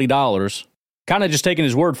costs $40, kind of just taking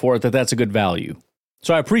his word for it that that's a good value.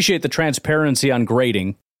 So I appreciate the transparency on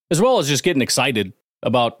grading, as well as just getting excited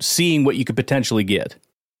about seeing what you could potentially get.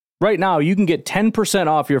 Right now, you can get 10%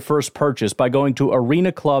 off your first purchase by going to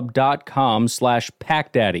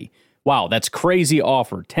arenaclub.com/packdaddy. Wow, that's crazy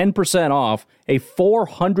offer. 10% off a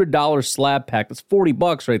 $400 slab pack. That's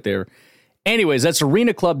 $40 right there. Anyways, that's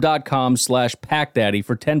arenaclub.com/packdaddy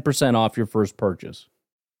for 10% off your first purchase.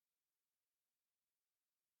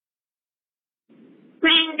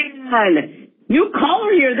 New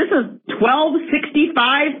caller here. This is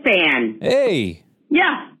 1265 fan. Hey.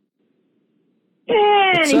 Yeah.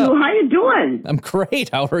 Hey, how you doing? I'm great.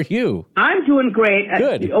 How are you? I'm doing great.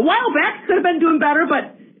 Good. A while back, could have been doing better,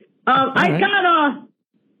 but last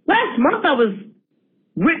month I was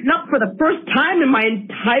written up for the first time in my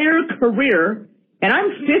entire career, and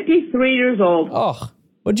I'm 53 years old. Oh,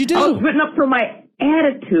 what'd you do? I was written up for my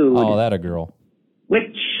attitude. Oh, that a girl.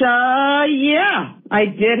 Which, yeah, I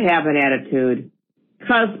did have an attitude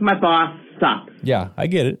because my boss sucks. Yeah, I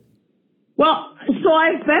get it. Well, so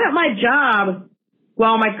I've been at my job,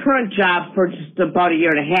 my current job for just about a year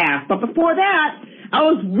and a half. But before that, I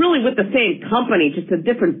was really with the same company, just a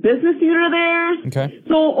different business unit of theirs. Okay.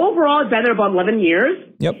 So overall, I've been there about 11 years.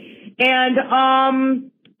 Yep.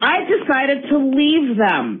 And I decided to leave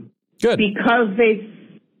them. Good. Because they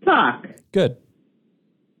suck. Good.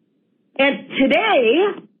 And today,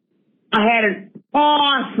 I had an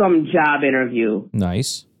awesome job interview.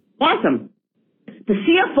 Nice. Awesome. The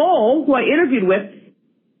CFO who I interviewed with,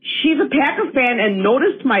 she's a Packer fan and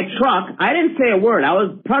noticed my truck. I didn't say a word. I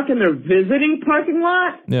was parked in their visiting parking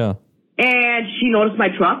lot. Yeah. And she noticed my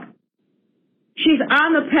truck. She's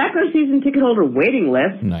on the Packer season ticket holder waiting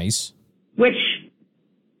list. Nice. Which,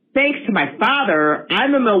 thanks to my father,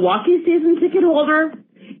 I'm a Milwaukee season ticket holder.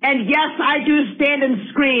 And yes, I do stand and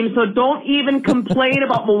scream, so don't even complain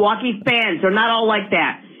about Milwaukee fans. They're not all like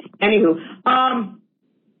that. Anywho,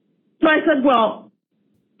 so I said, well,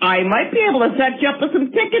 I might be able to set you up with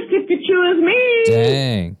some tickets if you choose me.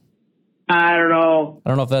 Dang. I don't know. I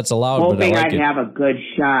don't know if that's allowed, Hoping but I like I'd have a good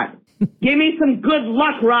shot. Give me some good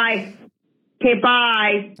luck, Rye. Okay,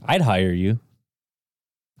 bye. I'd hire you.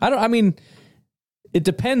 I mean, it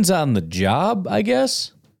depends on the job, I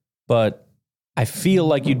guess, but I feel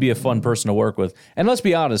like you'd be a fun person to work with. And let's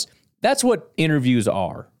be honest, that's what interviews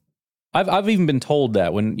are. I've even been told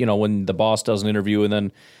that when the boss does an interview and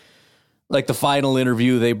then like the final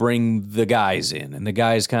interview, they bring the guys in and the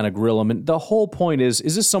guys kind of grill them. And the whole point is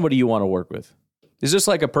this somebody you want to work with? Is this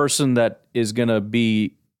like a person that is going to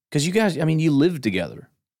be, because you guys, I mean, you live together.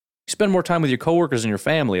 You spend more time with your coworkers and your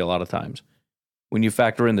family a lot of times. When you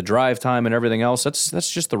factor in the drive time and everything else, that's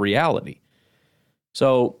just the reality.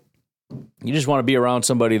 So you just want to be around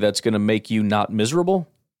somebody that's going to make you not miserable.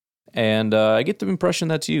 And I get the impression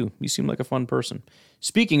that's you. You seem like a fun person.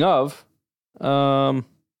 Speaking of, I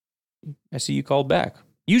see you called back.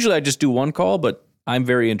 Usually I just do one call, but I'm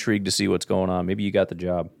very intrigued to see what's going on. Maybe you got the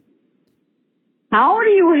job. How do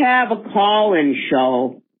you have a call-in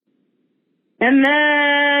show and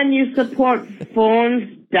then you support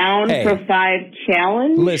phones down for 5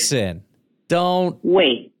 challenge? Listen,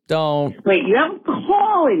 Wait, you have a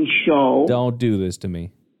call-in show. Don't do this to me.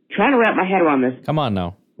 Trying to wrap my head around this. Come on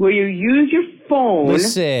now. Where you use your phone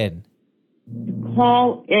Listen. to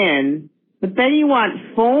call in, but then you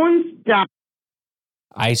want phones down.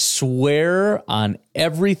 I swear on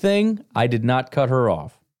everything, I did not cut her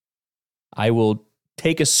off. I will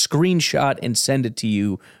take a screenshot and send it to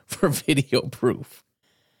you for video proof.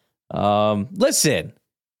 Listen,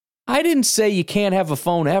 I didn't say you can't have a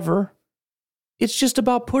phone ever. It's just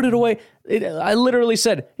about put it away. I literally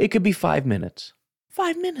said it could be 5 minutes.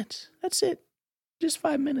 5 minutes. That's it. Just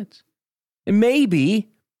 5 minutes. And maybe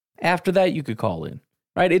after that you could call in,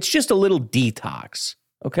 right? It's just a little detox,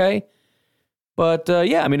 okay? But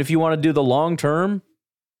yeah, I mean, if you want to do the long term,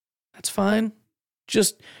 that's fine.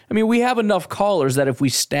 We have enough callers that if we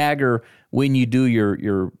stagger when you do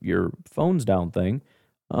your phones down thing,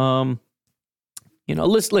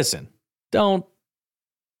 listen, don't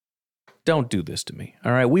do this to me.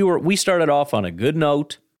 All right, we started off on a good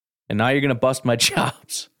note, and now you're gonna bust my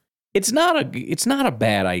chops. It's not a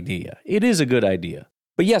bad idea. It is a good idea.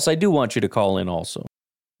 But yes, I do want you to call in also.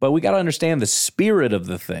 But we got to understand the spirit of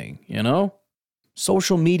the thing,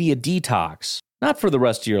 Social media detox. Not for the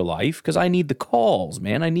rest of your life, because I need the calls,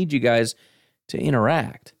 man. I need you guys to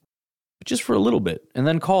interact. But just for a little bit. And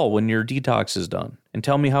then call when your detox is done. And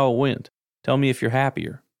tell me how it went. Tell me if you're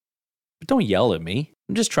happier. But don't yell at me.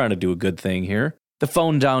 I'm just trying to do a good thing here. The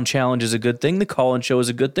phone down challenge is a good thing. The call-in show is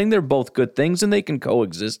a good thing. They're both good things, and they can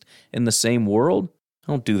coexist in the same world.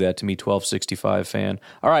 Don't do that to me, 1265 fan.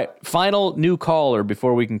 All right, final new caller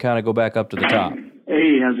before we can kind of go back up to the top.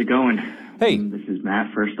 Hey, how's it going? Hey. This is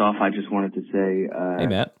Matt. First off, I just wanted to say, hey,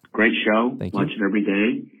 Matt. Great show. Thank Watch you. it every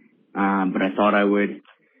day. But I thought I would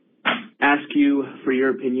ask you for your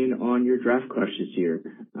opinion on your draft crush this year.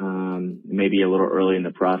 Maybe a little early in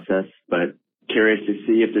the process, but curious to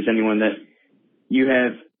see if there's anyone that you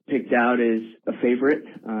have picked out as a favorite.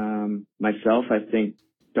 Myself, I think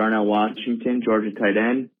Darnell Washington, Georgia tight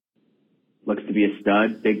end, looks to be a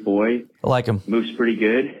stud, big boy. I like him. Moves pretty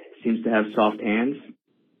good. Seems to have soft hands.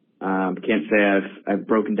 Can't say I've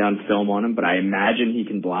broken down film on him, but I imagine he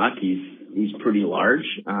can block. He's pretty large.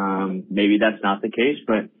 Maybe that's not the case,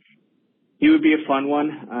 but he would be a fun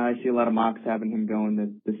one. I see a lot of mocks having him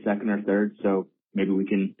going the second or third, so maybe we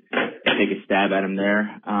can take a stab at him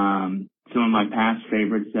there. Some of my past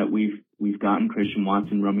favorites that we've gotten, Christian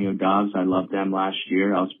Watson, Romeo Doubs. I loved them last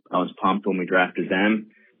year. I was pumped when we drafted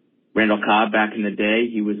them. Randall Cobb back in the day,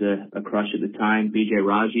 he was a crush at the time. BJ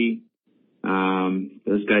Raji.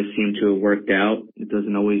 Those guys seem to have worked out. It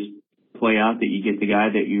doesn't always play out that you get the guy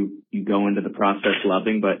that you go into the process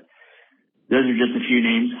loving. But those are just a few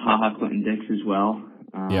names. HaHa Clinton-Dix as well.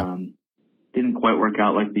 Didn't quite work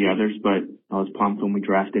out like the others, but I was pumped when we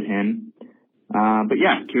drafted him. But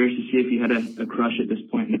yeah, curious to see if you had a crush at this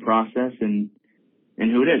point in the process and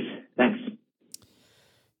who it is. Thanks.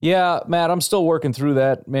 Yeah, Matt, I'm still working through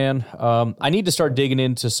that, man. I need to start digging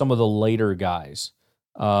into some of the later guys.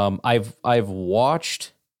 I've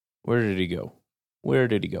watched. Where did he go?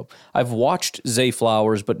 I've watched Zay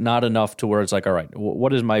Flowers, but not enough to where it's like, all right,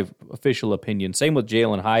 what is my official opinion? Same with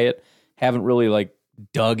Jalen Hyatt. Haven't really like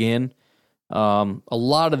dug in. A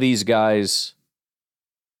lot of these guys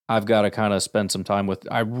I've got to kind of spend some time with.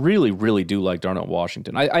 I really, really do like Darnell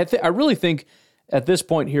Washington. I really think at this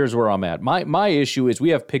point, here's where I'm at. My issue is we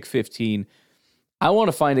have pick 15. I want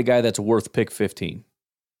to find a guy that's worth pick 15,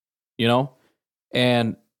 you know?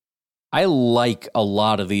 And I like a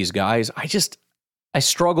lot of these guys. I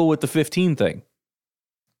struggle with the 15 thing.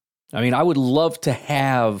 I mean, I would love to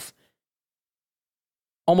have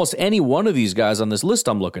almost any one of these guys on this list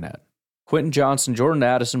I'm looking at. Quentin Johnson, Jordan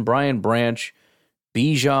Addison, Brian Branch,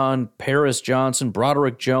 Bijan, Paris Johnson,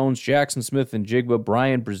 Broderick Jones, Jackson Smith and Jigba,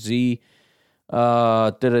 Brian Brzee,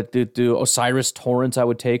 Osiris Torrance I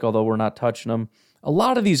would take, although we're not touching them. A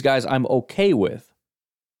lot of these guys I'm okay with.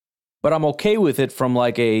 But I'm okay with it from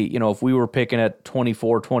like if we were picking at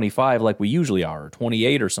 24, 25 like we usually are, or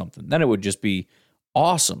 28 or something, then it would just be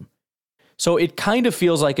awesome. So it kind of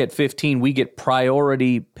feels like at 15 we get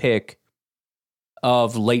priority pick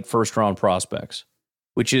of late first round prospects,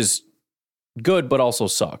 which is good but also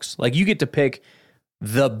sucks. Like you get to pick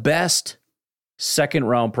the best second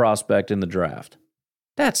round prospect in the draft.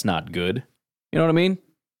 That's not good. You know what I mean?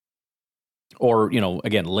 Or,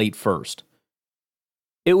 again, late first.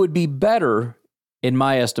 It would be better, in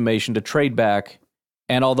my estimation, to trade back,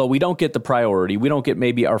 and although we don't get the priority, we don't get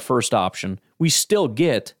maybe our first option, we still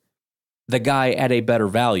get the guy at a better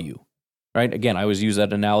value, right? Again, I always use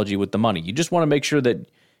that analogy with the money. You just want to make sure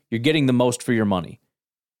that you're getting the most for your money.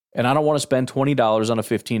 And I don't want to spend $20 on a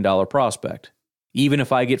 $15 prospect. Even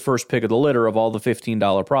if I get first pick of the litter of all the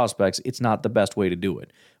 $15 prospects, it's not the best way to do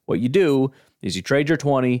it. What you do is you trade your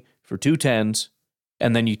 20 for 2 10s,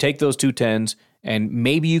 and then you take those 2 10s, and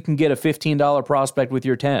maybe you can get a $15 prospect with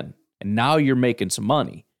your 10. And now you're making some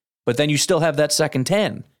money. But then you still have that second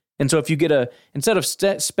 10. And so if you get instead of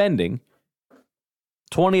spending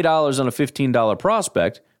 $20 on a $15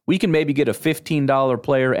 prospect, we can maybe get a $15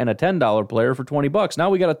 player and a $10 player for $20. Now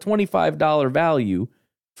we got a $25 value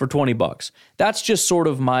for $20. That's just sort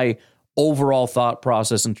of my overall thought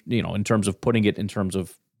process, and in terms of putting it in terms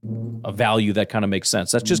of a value that kind of makes sense.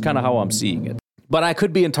 That's just kind of how I'm seeing it. But I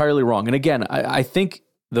could be entirely wrong. And again, I think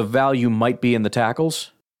the value might be in the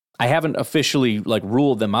tackles. I haven't officially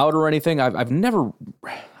ruled them out or anything. I don't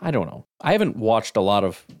know. I haven't watched a lot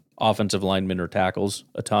of offensive linemen or tackles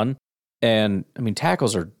a ton. And I mean,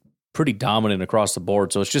 tackles are pretty dominant across the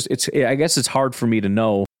board. So I guess it's hard for me to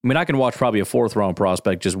know. I mean, I can watch probably a 4th round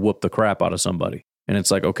prospect just whoop the crap out of somebody. And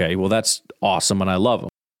it's like, okay, well, that's awesome. And I love them.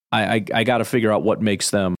 I got to figure out what makes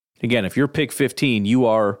them. Again, if you're pick 15, you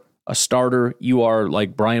are a starter. You are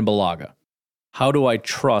like Brian Bulaga. How do I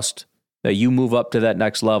trust that you move up to that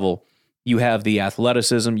next level? You have the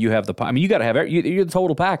athleticism. You have you got to have you're the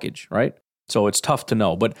total package, right? So it's tough to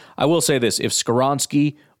know. But I will say this, if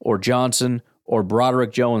Skoronski or Johnson or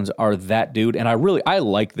Broderick Jones are that dude, and I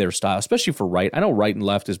like their style, especially for right. I know right and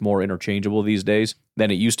left is more interchangeable these days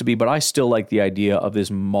than it used to be, but I still like the idea of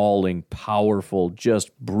this mauling, powerful,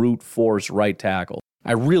 just brute force right tackle.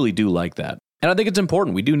 I really do like that. And I think it's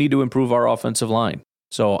important. We do need to improve our offensive line.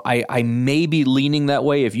 So I may be leaning that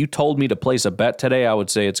way. If you told me to place a bet today, I would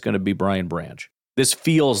say it's going to be Brian Branch. This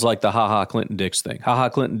feels like the HaHa Clinton-Dix thing.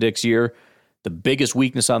 HaHa Clinton-Dix year, the biggest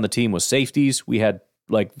weakness on the team was safeties. We had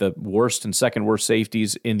like the worst and second worst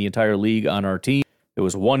safeties in the entire league on our team. There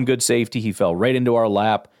was one good safety. He fell right into our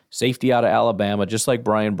lap. Safety out of Alabama, just like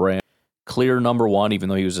Brian Branch. Clear number 1, even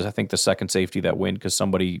though he was, I think, the second safety that went because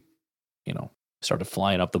somebody, started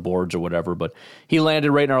flying up the boards or whatever. But he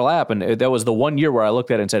landed right in our lap. And that was the one year where I looked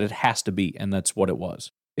at it and said, it has to be. And that's what it was.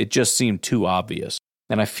 It just seemed too obvious.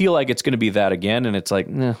 And I feel like it's going to be that again. And it's like,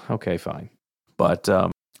 okay, fine. But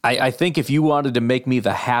I think if you wanted to make me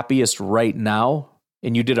the happiest right now,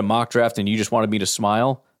 and you did a mock draft and you just wanted me to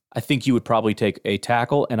smile, I think you would probably take a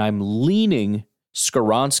tackle. And I'm leaning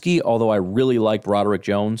Skoronski, although I really like Broderick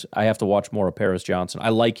Jones. I have to watch more of Paris Johnson. I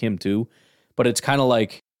like him too. But it's kind of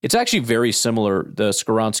like, it's actually very similar, the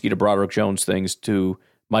Skoronski to Broderick Jones things, to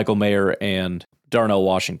Michael Mayer and Darnell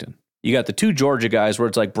Washington. You got the 2 Georgia guys where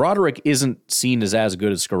it's like Broderick isn't seen as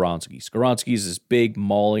good as Skoronski. Skoronski's this big,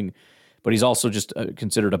 mauling, but he's also just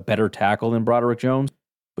considered a better tackle than Broderick Jones.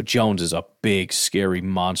 But Jones is a big, scary,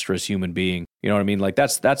 monstrous human being. You know what I mean? Like,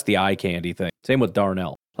 that's the eye candy thing. Same with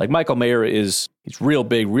Darnell. Like, Michael Mayer he's real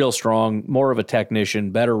big, real strong, more of a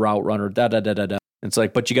technician, better route runner, da-da-da-da-da. It's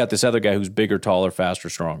like, but you got this other guy who's bigger, taller, faster,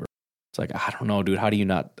 stronger. It's like, I don't know, dude. How do you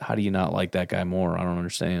not like that guy more? I don't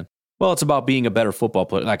understand. Well, it's about being a better football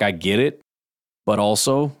player. Like, I get it, but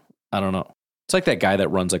also, I don't know. It's like that guy that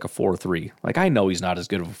runs like a 4.3. Like, I know he's not as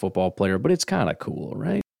good of a football player, but it's kind of cool,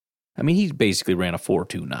 right? I mean, he basically ran a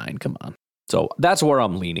 4.29. Come on. So that's where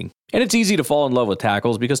I'm leaning. And it's easy to fall in love with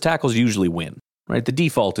tackles because tackles usually win, right? The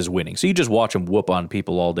default is winning. So you just watch them whoop on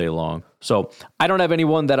people all day long. So I don't have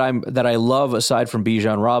anyone that I love aside from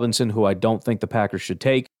Bijan Robinson, who I don't think the Packers should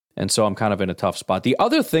take. And so I'm kind of in a tough spot. The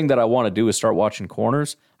other thing that I want to do is start watching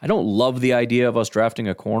corners. I don't love the idea of us drafting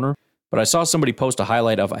a corner, but I saw somebody post a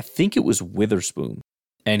highlight of, I think it was Witherspoon,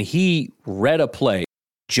 and he read a play,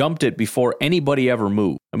 jumped it before anybody ever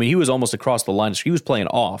moved. I mean, he was almost across the line. He was playing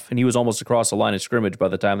off, and he was almost across the line of scrimmage by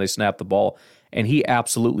the time they snapped the ball, and he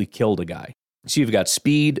absolutely killed a guy. So you've got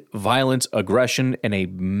speed, violence, aggression, and a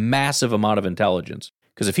massive amount of intelligence.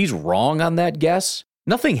 Because if he's wrong on that guess,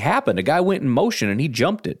 nothing happened. A guy went in motion, and he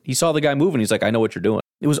jumped it. He saw the guy moving. He's like, I know what you're doing.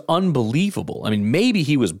 It was unbelievable. I mean, maybe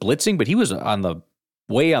he was blitzing, but he was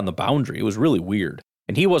way on the boundary. It was really weird.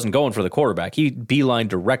 And he wasn't going for the quarterback. He beelined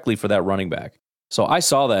directly for that running back. So I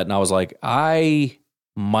saw that, and I was like, I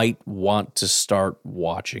might want to start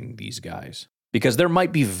watching these guys because there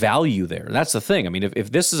might be value there. That's the thing. I mean,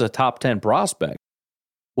 if this is a top 10 prospect,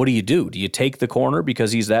 what do? Do you take the corner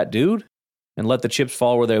because he's that dude and let the chips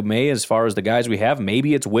fall where they may as far as the guys we have?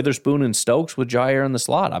 Maybe it's Witherspoon and Stokes with Jair in the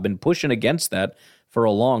slot. I've been pushing against that for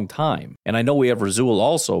a long time. And I know we have Rasul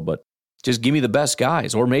also, but just give me the best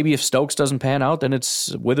guys. Or maybe if Stokes doesn't pan out, then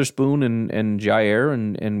it's Witherspoon and Jair,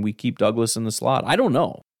 and we keep Douglas in the slot. I don't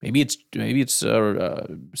know. Maybe it's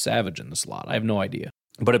Savage in the slot. I have no idea.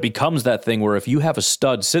 But it becomes that thing where if you have a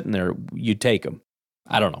stud sitting there, you take him.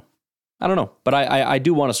 I don't know. But I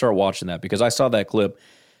do want to start watching that because I saw that clip,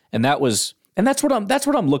 and that's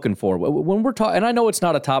what I'm looking for when we're talking. And I know it's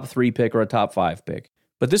not a top 3 pick or a top 5 pick.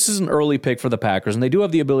 But this is an early pick for the Packers, and they do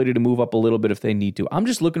have the ability to move up a little bit if they need to. I'm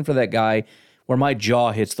just looking for that guy where my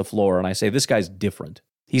jaw hits the floor, and I say, this guy's different.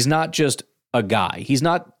 He's not just a guy. He's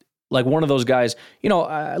not like one of those guys. You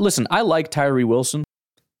know, listen, I like Tyree Wilson,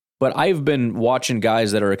 but I've been watching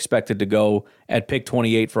guys that are expected to go at pick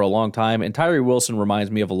 28 for a long time, and Tyree Wilson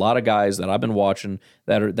reminds me of a lot of guys that I've been watching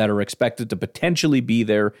that are expected to potentially be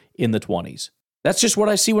there in the 20s. That's just what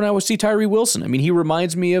I see when I see Tyree Wilson. I mean, he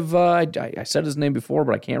reminds me of, I said his name before,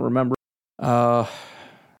 but I can't remember. I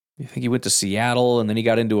think he went to Seattle, and then he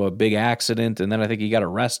got into a big accident, and then I think he got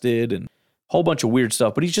arrested, and a whole bunch of weird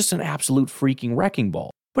stuff. But he's just an absolute freaking wrecking ball.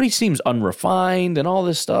 But he seems unrefined and all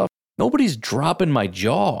this stuff. Nobody's dropping my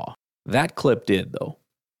jaw. That clip did, though.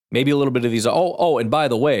 Maybe a little bit of these. Oh, and by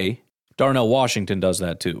the way, Darnell Washington does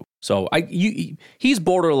that too. So he's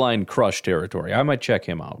borderline crush territory. I might check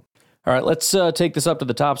him out. All right, let's take this up to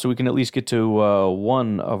the top so we can at least get to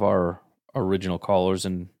one of our original callers,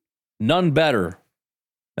 and none better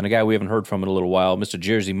than a guy we haven't heard from in a little while, Mr.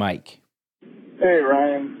 Jersey Mike. Hey,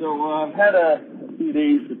 Ryan. So I've had a few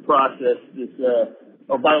days to process this.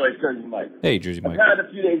 By the way, it's Jersey Mike. Hey, Jersey Mike. I've had a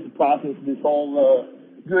few days to process this whole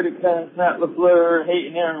Gutekunst, Matt LaFleur,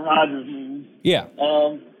 hating Aaron Rodgers news. Yeah.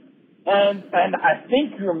 And I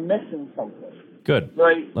think you're missing something. Good.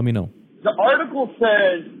 Right? Let me know. The article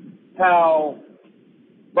says how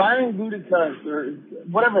Brian Gutekunst, or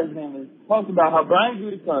whatever his name is, talks about how Brian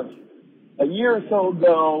Gutekunst, a year or so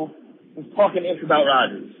ago, was talking ish about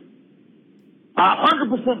Rodgers. I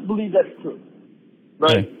 100% believe that's true.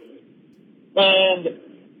 Right? Okay. And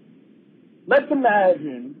let's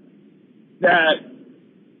imagine that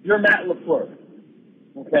you're Matt LaFleur,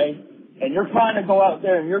 okay? And you're trying to go out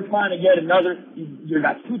there and you're trying to get another, you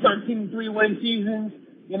got 2 13-3 win seasons,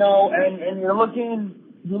 you know, and you're looking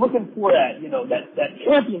for that, you know, that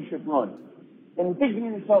championship run. And you're thinking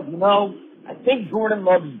to yourself, you know, I think Jordan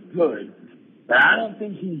Love's good, but I don't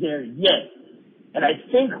think he's there yet. And I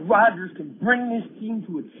think Rodgers can bring this team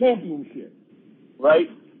to a championship, right?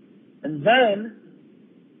 And then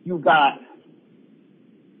you got,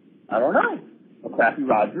 I don't know, a crappy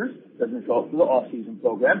Rodgers, doesn't show up for the off-season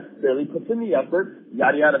program, barely puts in the effort,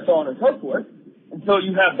 yada, yada, so on and so forth. And so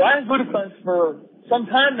you have Brian Gutekunst for some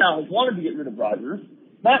time now has wanted to get rid of Rodgers.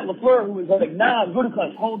 Matt LaFleur, who was like, nah,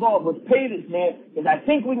 Gutekunst, hold on, let's pay this man, because I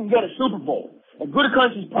think we can get a Super Bowl. And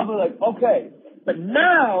Gutekunst is probably like, okay. But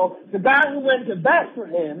now, the guy who went to bat for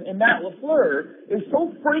him, and Matt LaFleur, is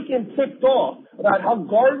so freaking ticked off about how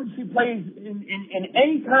garbage he plays in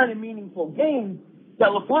any kind of meaningful game, that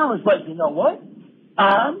LaFleur was like, you know what?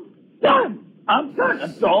 I'm done. I'm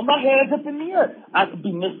throwing my hands up in the air. I could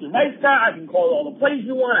be Mr. Nice Guy. I can call all the plays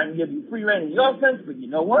you want. I can give you free reign in the offense. But you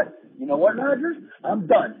know what? You know what, Rodgers? I'm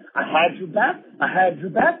done. I had your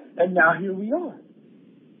back, and now here we are.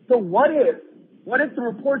 So what if the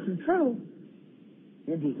reports are true?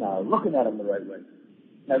 You're just not looking at them the right way.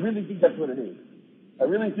 And I really think that's what it is. I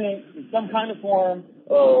really think it's some kind of form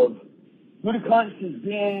of Gutekunst has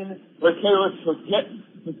been, let's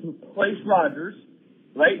replace Rodgers,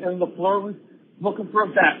 right? And LaFleur was looking for a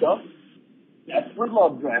backup. That's where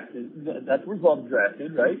Love drafted,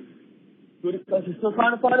 right? Gutekunst is still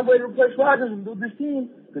trying to find a way to replace Rodgers and build this team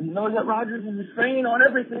because he knows that Rodgers is restraining on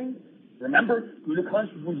everything. Remember,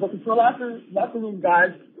 Gutekunst was looking for locker room guys.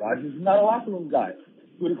 Rodgers is not a locker room guy.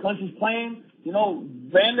 Gutekunst is playing,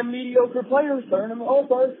 random mediocre players, turning them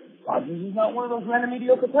all-stars. Rodgers is not one of those random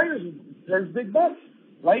mediocre players. There's big bucks,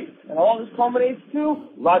 right? And all this culminates to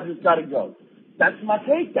Rodgers got to go. That's my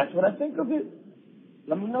take. That's what I think of it.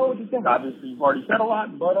 Let me know what you think. Obviously, you've already said a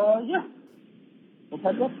lot, but yeah. We'll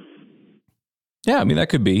catch up. Yeah, I mean, that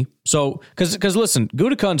could be. So, because listen,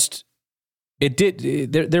 Gutekunst,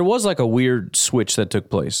 there was like a weird switch that took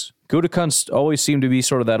place. Gutekunst always seemed to be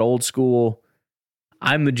sort of that old school,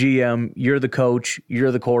 I'm the GM, you're the coach,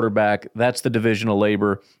 you're the quarterback, that's the division of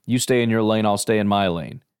labor. You stay in your lane, I'll stay in my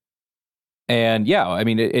lane. And yeah, I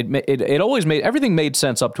mean, it always everything made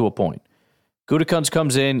sense up to a point. Gutekunst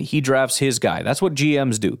comes in, he drafts his guy. That's what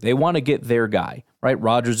GMs do. They want to get their guy, right?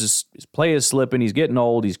 Rodgers, his play is slipping, he's getting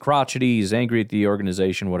old, he's crotchety, he's angry at the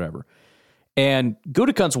organization, whatever. And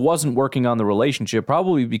Gutekunst wasn't working on the relationship,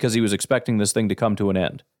 probably because he was expecting this thing to come to an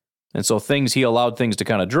end. And so he allowed things to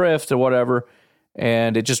kind of drift or whatever,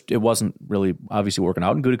 and it wasn't really obviously working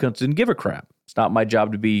out, and Gutekunst didn't give a crap. It's not my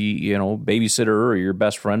job to be, babysitter or your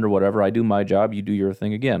best friend or whatever. I do my job, you do your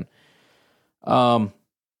thing again.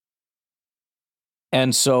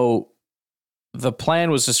 And so the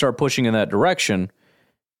plan was to start pushing in that direction.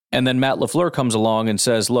 And then Matt LaFleur comes along and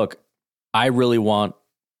says, look, I really want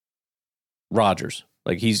Rodgers.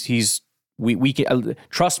 Like we can,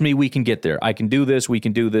 trust me, we can get there. I can do this. We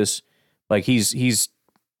can do this. Like he's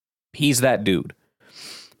that dude.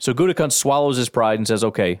 So Gutekunst swallows his pride and says,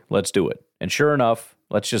 okay, let's do it. And sure enough,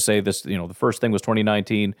 let's just say this, the first thing was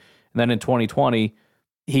 2019. And then in 2020,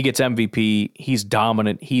 he gets MVP. He's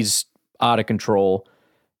dominant. He's out of control.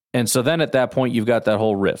 And so then at that point, you've got that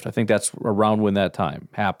whole rift. I think that's around when that time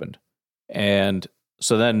happened. And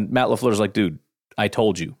so then Matt LaFleur's like, dude, I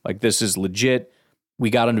told you, like, this is legit. We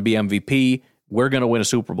got him to be MVP. We're going to win a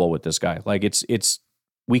Super Bowl with this guy. Like,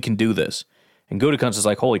 we can do this. And Gutekunst is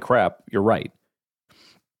like, holy crap, you're right.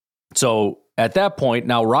 So at that point,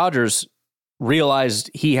 now Rodgers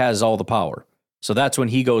realized he has all the power. So that's when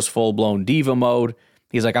he goes full-blown diva mode.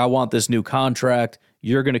 He's like, I want this new contract.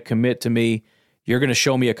 You're going to commit to me. You're going to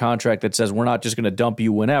show me a contract that says we're not just going to dump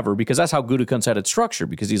you whenever, because that's how Gutekunst had it structured,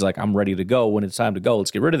 because he's like, I'm ready to go. When it's time to go, let's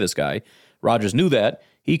get rid of this guy. Rodgers knew that.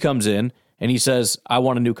 He comes in and he says, I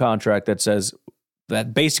want a new contract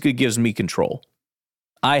that basically gives me control.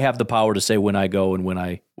 I have the power to say when I go and when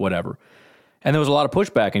I whatever. And there was a lot of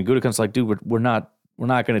pushback, and Gutekunst's like, dude, we're not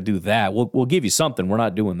going to do that. We'll give you something. We're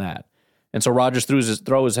not doing that. And so Rodgers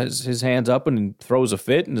throws his hands up and throws a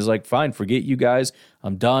fit and is like, fine, forget you guys.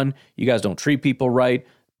 I'm done. You guys don't treat people right,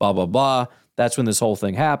 blah, blah, blah. That's when this whole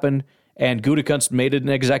thing happened. And Gutekunst made an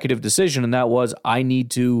executive decision, and that was, I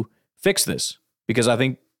need to fix this because I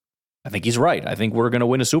think he's right. I think we're going to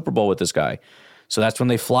win a Super Bowl with this guy. So that's when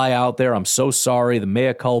they fly out there. I'm so sorry. The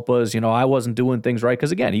mea culpas, I wasn't doing things right.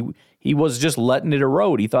 Because again, he was just letting it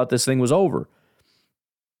erode. He thought this thing was over.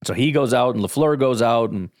 So he goes out and LaFleur goes out,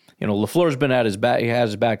 and LaFleur's been at his back. He has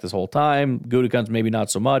his back this whole time. Gutekunst maybe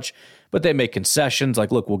not so much, but they make concessions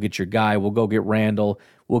like, look, we'll get your guy. We'll go get Randall.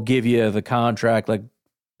 We'll give you the contract, and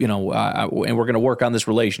we're going to work on this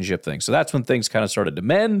relationship thing. So that's when things kind of started to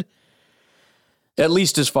mend, at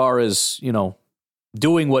least as far as,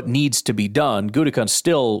 doing what needs to be done. Gutekunst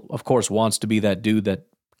still, of course, wants to be that dude that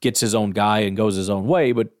gets his own guy and goes his own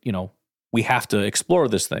way, but, we have to explore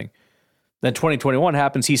this thing. Then 2021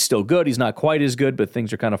 happens. He's still good. He's not quite as good, but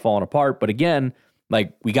things are kind of falling apart. But again,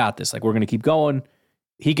 like, we got this. Like, we're going to keep going.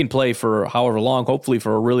 He can play for however long, hopefully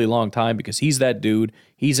for a really long time, because he's that dude.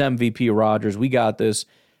 He's MVP Rodgers. We got this.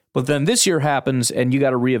 But then this year happens, and you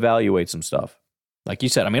got to reevaluate some stuff. Like you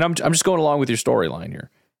said, I mean, I'm just going along with your storyline here.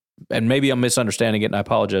 And maybe I'm misunderstanding it, and I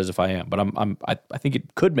apologize if I am. But I think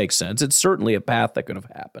it could make sense. It's certainly a path that could have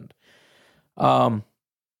happened.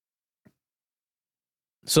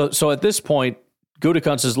 So at this point,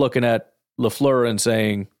 Gutekunst is looking at LaFleur and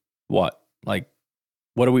saying, what? Like,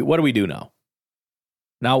 what do we do now?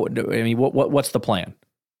 Now, I mean, what's the plan?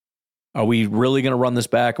 Are we really going to run this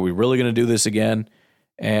back? Are we really going to do this again?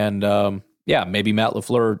 And maybe Matt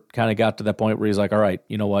LaFleur kind of got to that point where he's like, all right,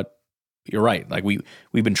 you know what? You're right. Like we've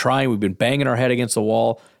been trying, we've been banging our head against the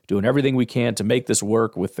wall, doing everything we can to make this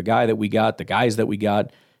work with the guy that we got, the guys that we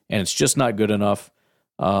got, and it's just not good enough.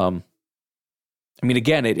 I mean,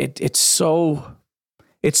 again, it's so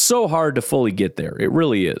hard to fully get there. It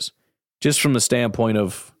really is. Just from the standpoint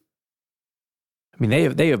of, I mean,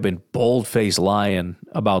 they have been bold-faced lying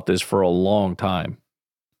about this for a long time.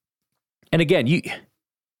 And again,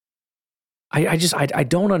 I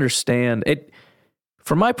don't understand it.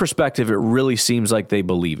 From my perspective, it really seems like they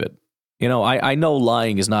believe it. You know, I know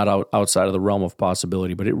lying is not outside of the realm of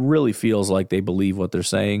possibility, but it really feels like they believe what they're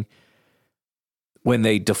saying when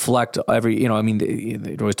they deflect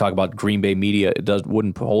they always talk about Green Bay media.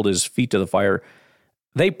 Wouldn't hold his feet to the fire.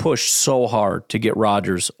 They pushed so hard to get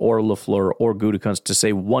Rodgers or LaFleur or Gutekunst to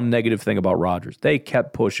say one negative thing about Rodgers. They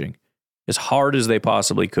kept pushing as hard as they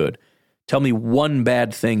possibly could. Tell me one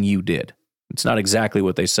bad thing you did. It's not exactly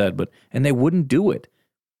what they said, and they wouldn't do it.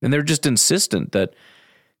 And they're just insistent that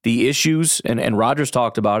the issues, and Rodgers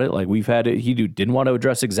talked about it, like we've had it, he didn't want to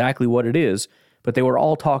address exactly what it is, but they were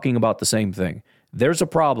all talking about the same thing. There's a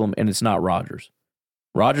problem, and it's not Rodgers.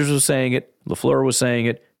 Rodgers was saying it, LaFleur was saying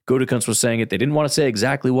it, Gutekunst was saying it. They didn't want to say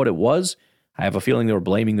exactly what it was. I have a feeling they were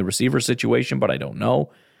blaming the receiver situation, but I don't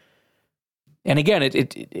know. And again,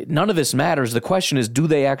 none of this matters. The question is, do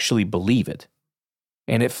they actually believe it?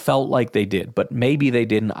 And it felt like they did, but maybe they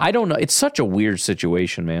didn't. I don't know. It's such a weird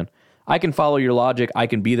situation, man. I can follow your logic. I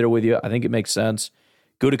can be there with you. I think it makes sense.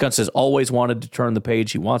 Gutekunst has always wanted to turn the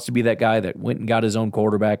page. He wants to be that guy that went and got his own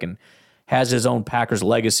quarterback and has his own Packers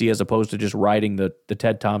legacy as opposed to just riding the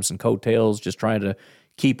Ted Thompson coattails, just trying to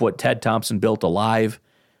keep what Ted Thompson built alive.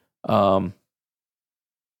 It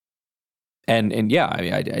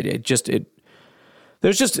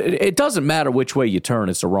doesn't matter which way you turn,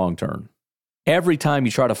 it's the wrong turn. Every time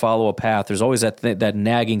you try to follow a path, there's always that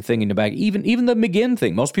nagging thing in the back. Even the McGinn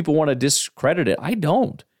thing, most people want to discredit it. I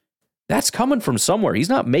don't. That's coming from somewhere. He's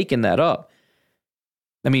not making that up.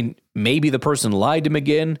 I mean, maybe the person lied to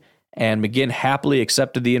McGinn, and McGinn happily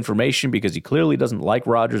accepted the information because he clearly doesn't like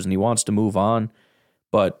Rodgers and he wants to move on.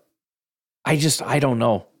 But I don't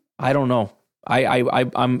know.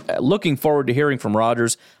 I'm looking forward to hearing from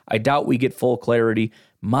Rodgers. I doubt we get full clarity.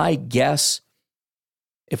 My guess,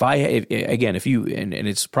 if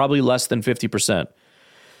it's probably less than 50%,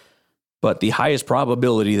 but the highest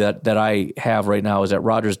probability that I have right now is that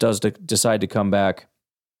Rodgers does decide to come back.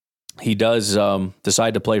 He does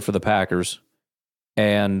decide to play for the Packers,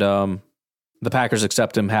 and the Packers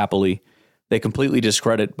accept him happily. They completely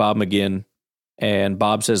discredit Bob McGinn, and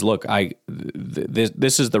Bob says, "Look,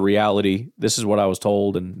 this is the reality. This is what I was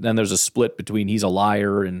told." And then there's a split between he's a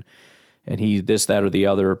liar and he this, that, or the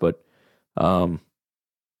other. But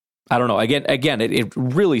I don't know. Again, it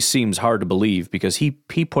really seems hard to believe because he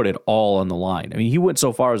put it all on the line. I mean, he went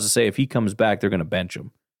so far as to say if he comes back, they're going to bench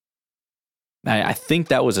him. I think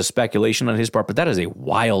that was a speculation on his part, but that is a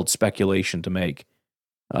wild speculation to make.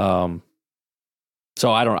 So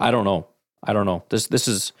I don't know. This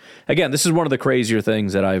is one of the crazier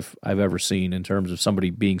things that I've ever seen in terms of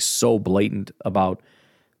somebody being so blatant about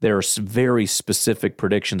their very specific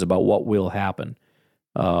predictions about what will happen.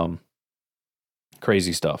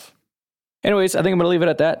 Crazy stuff. Anyways, I think I'm going to leave it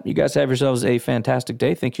at that. You guys have yourselves a fantastic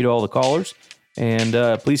day. Thank you to all the callers. And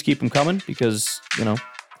please keep them coming because,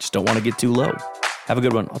 just don't want to get too low. Have a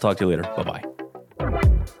good one. I'll talk to you later. Bye-bye.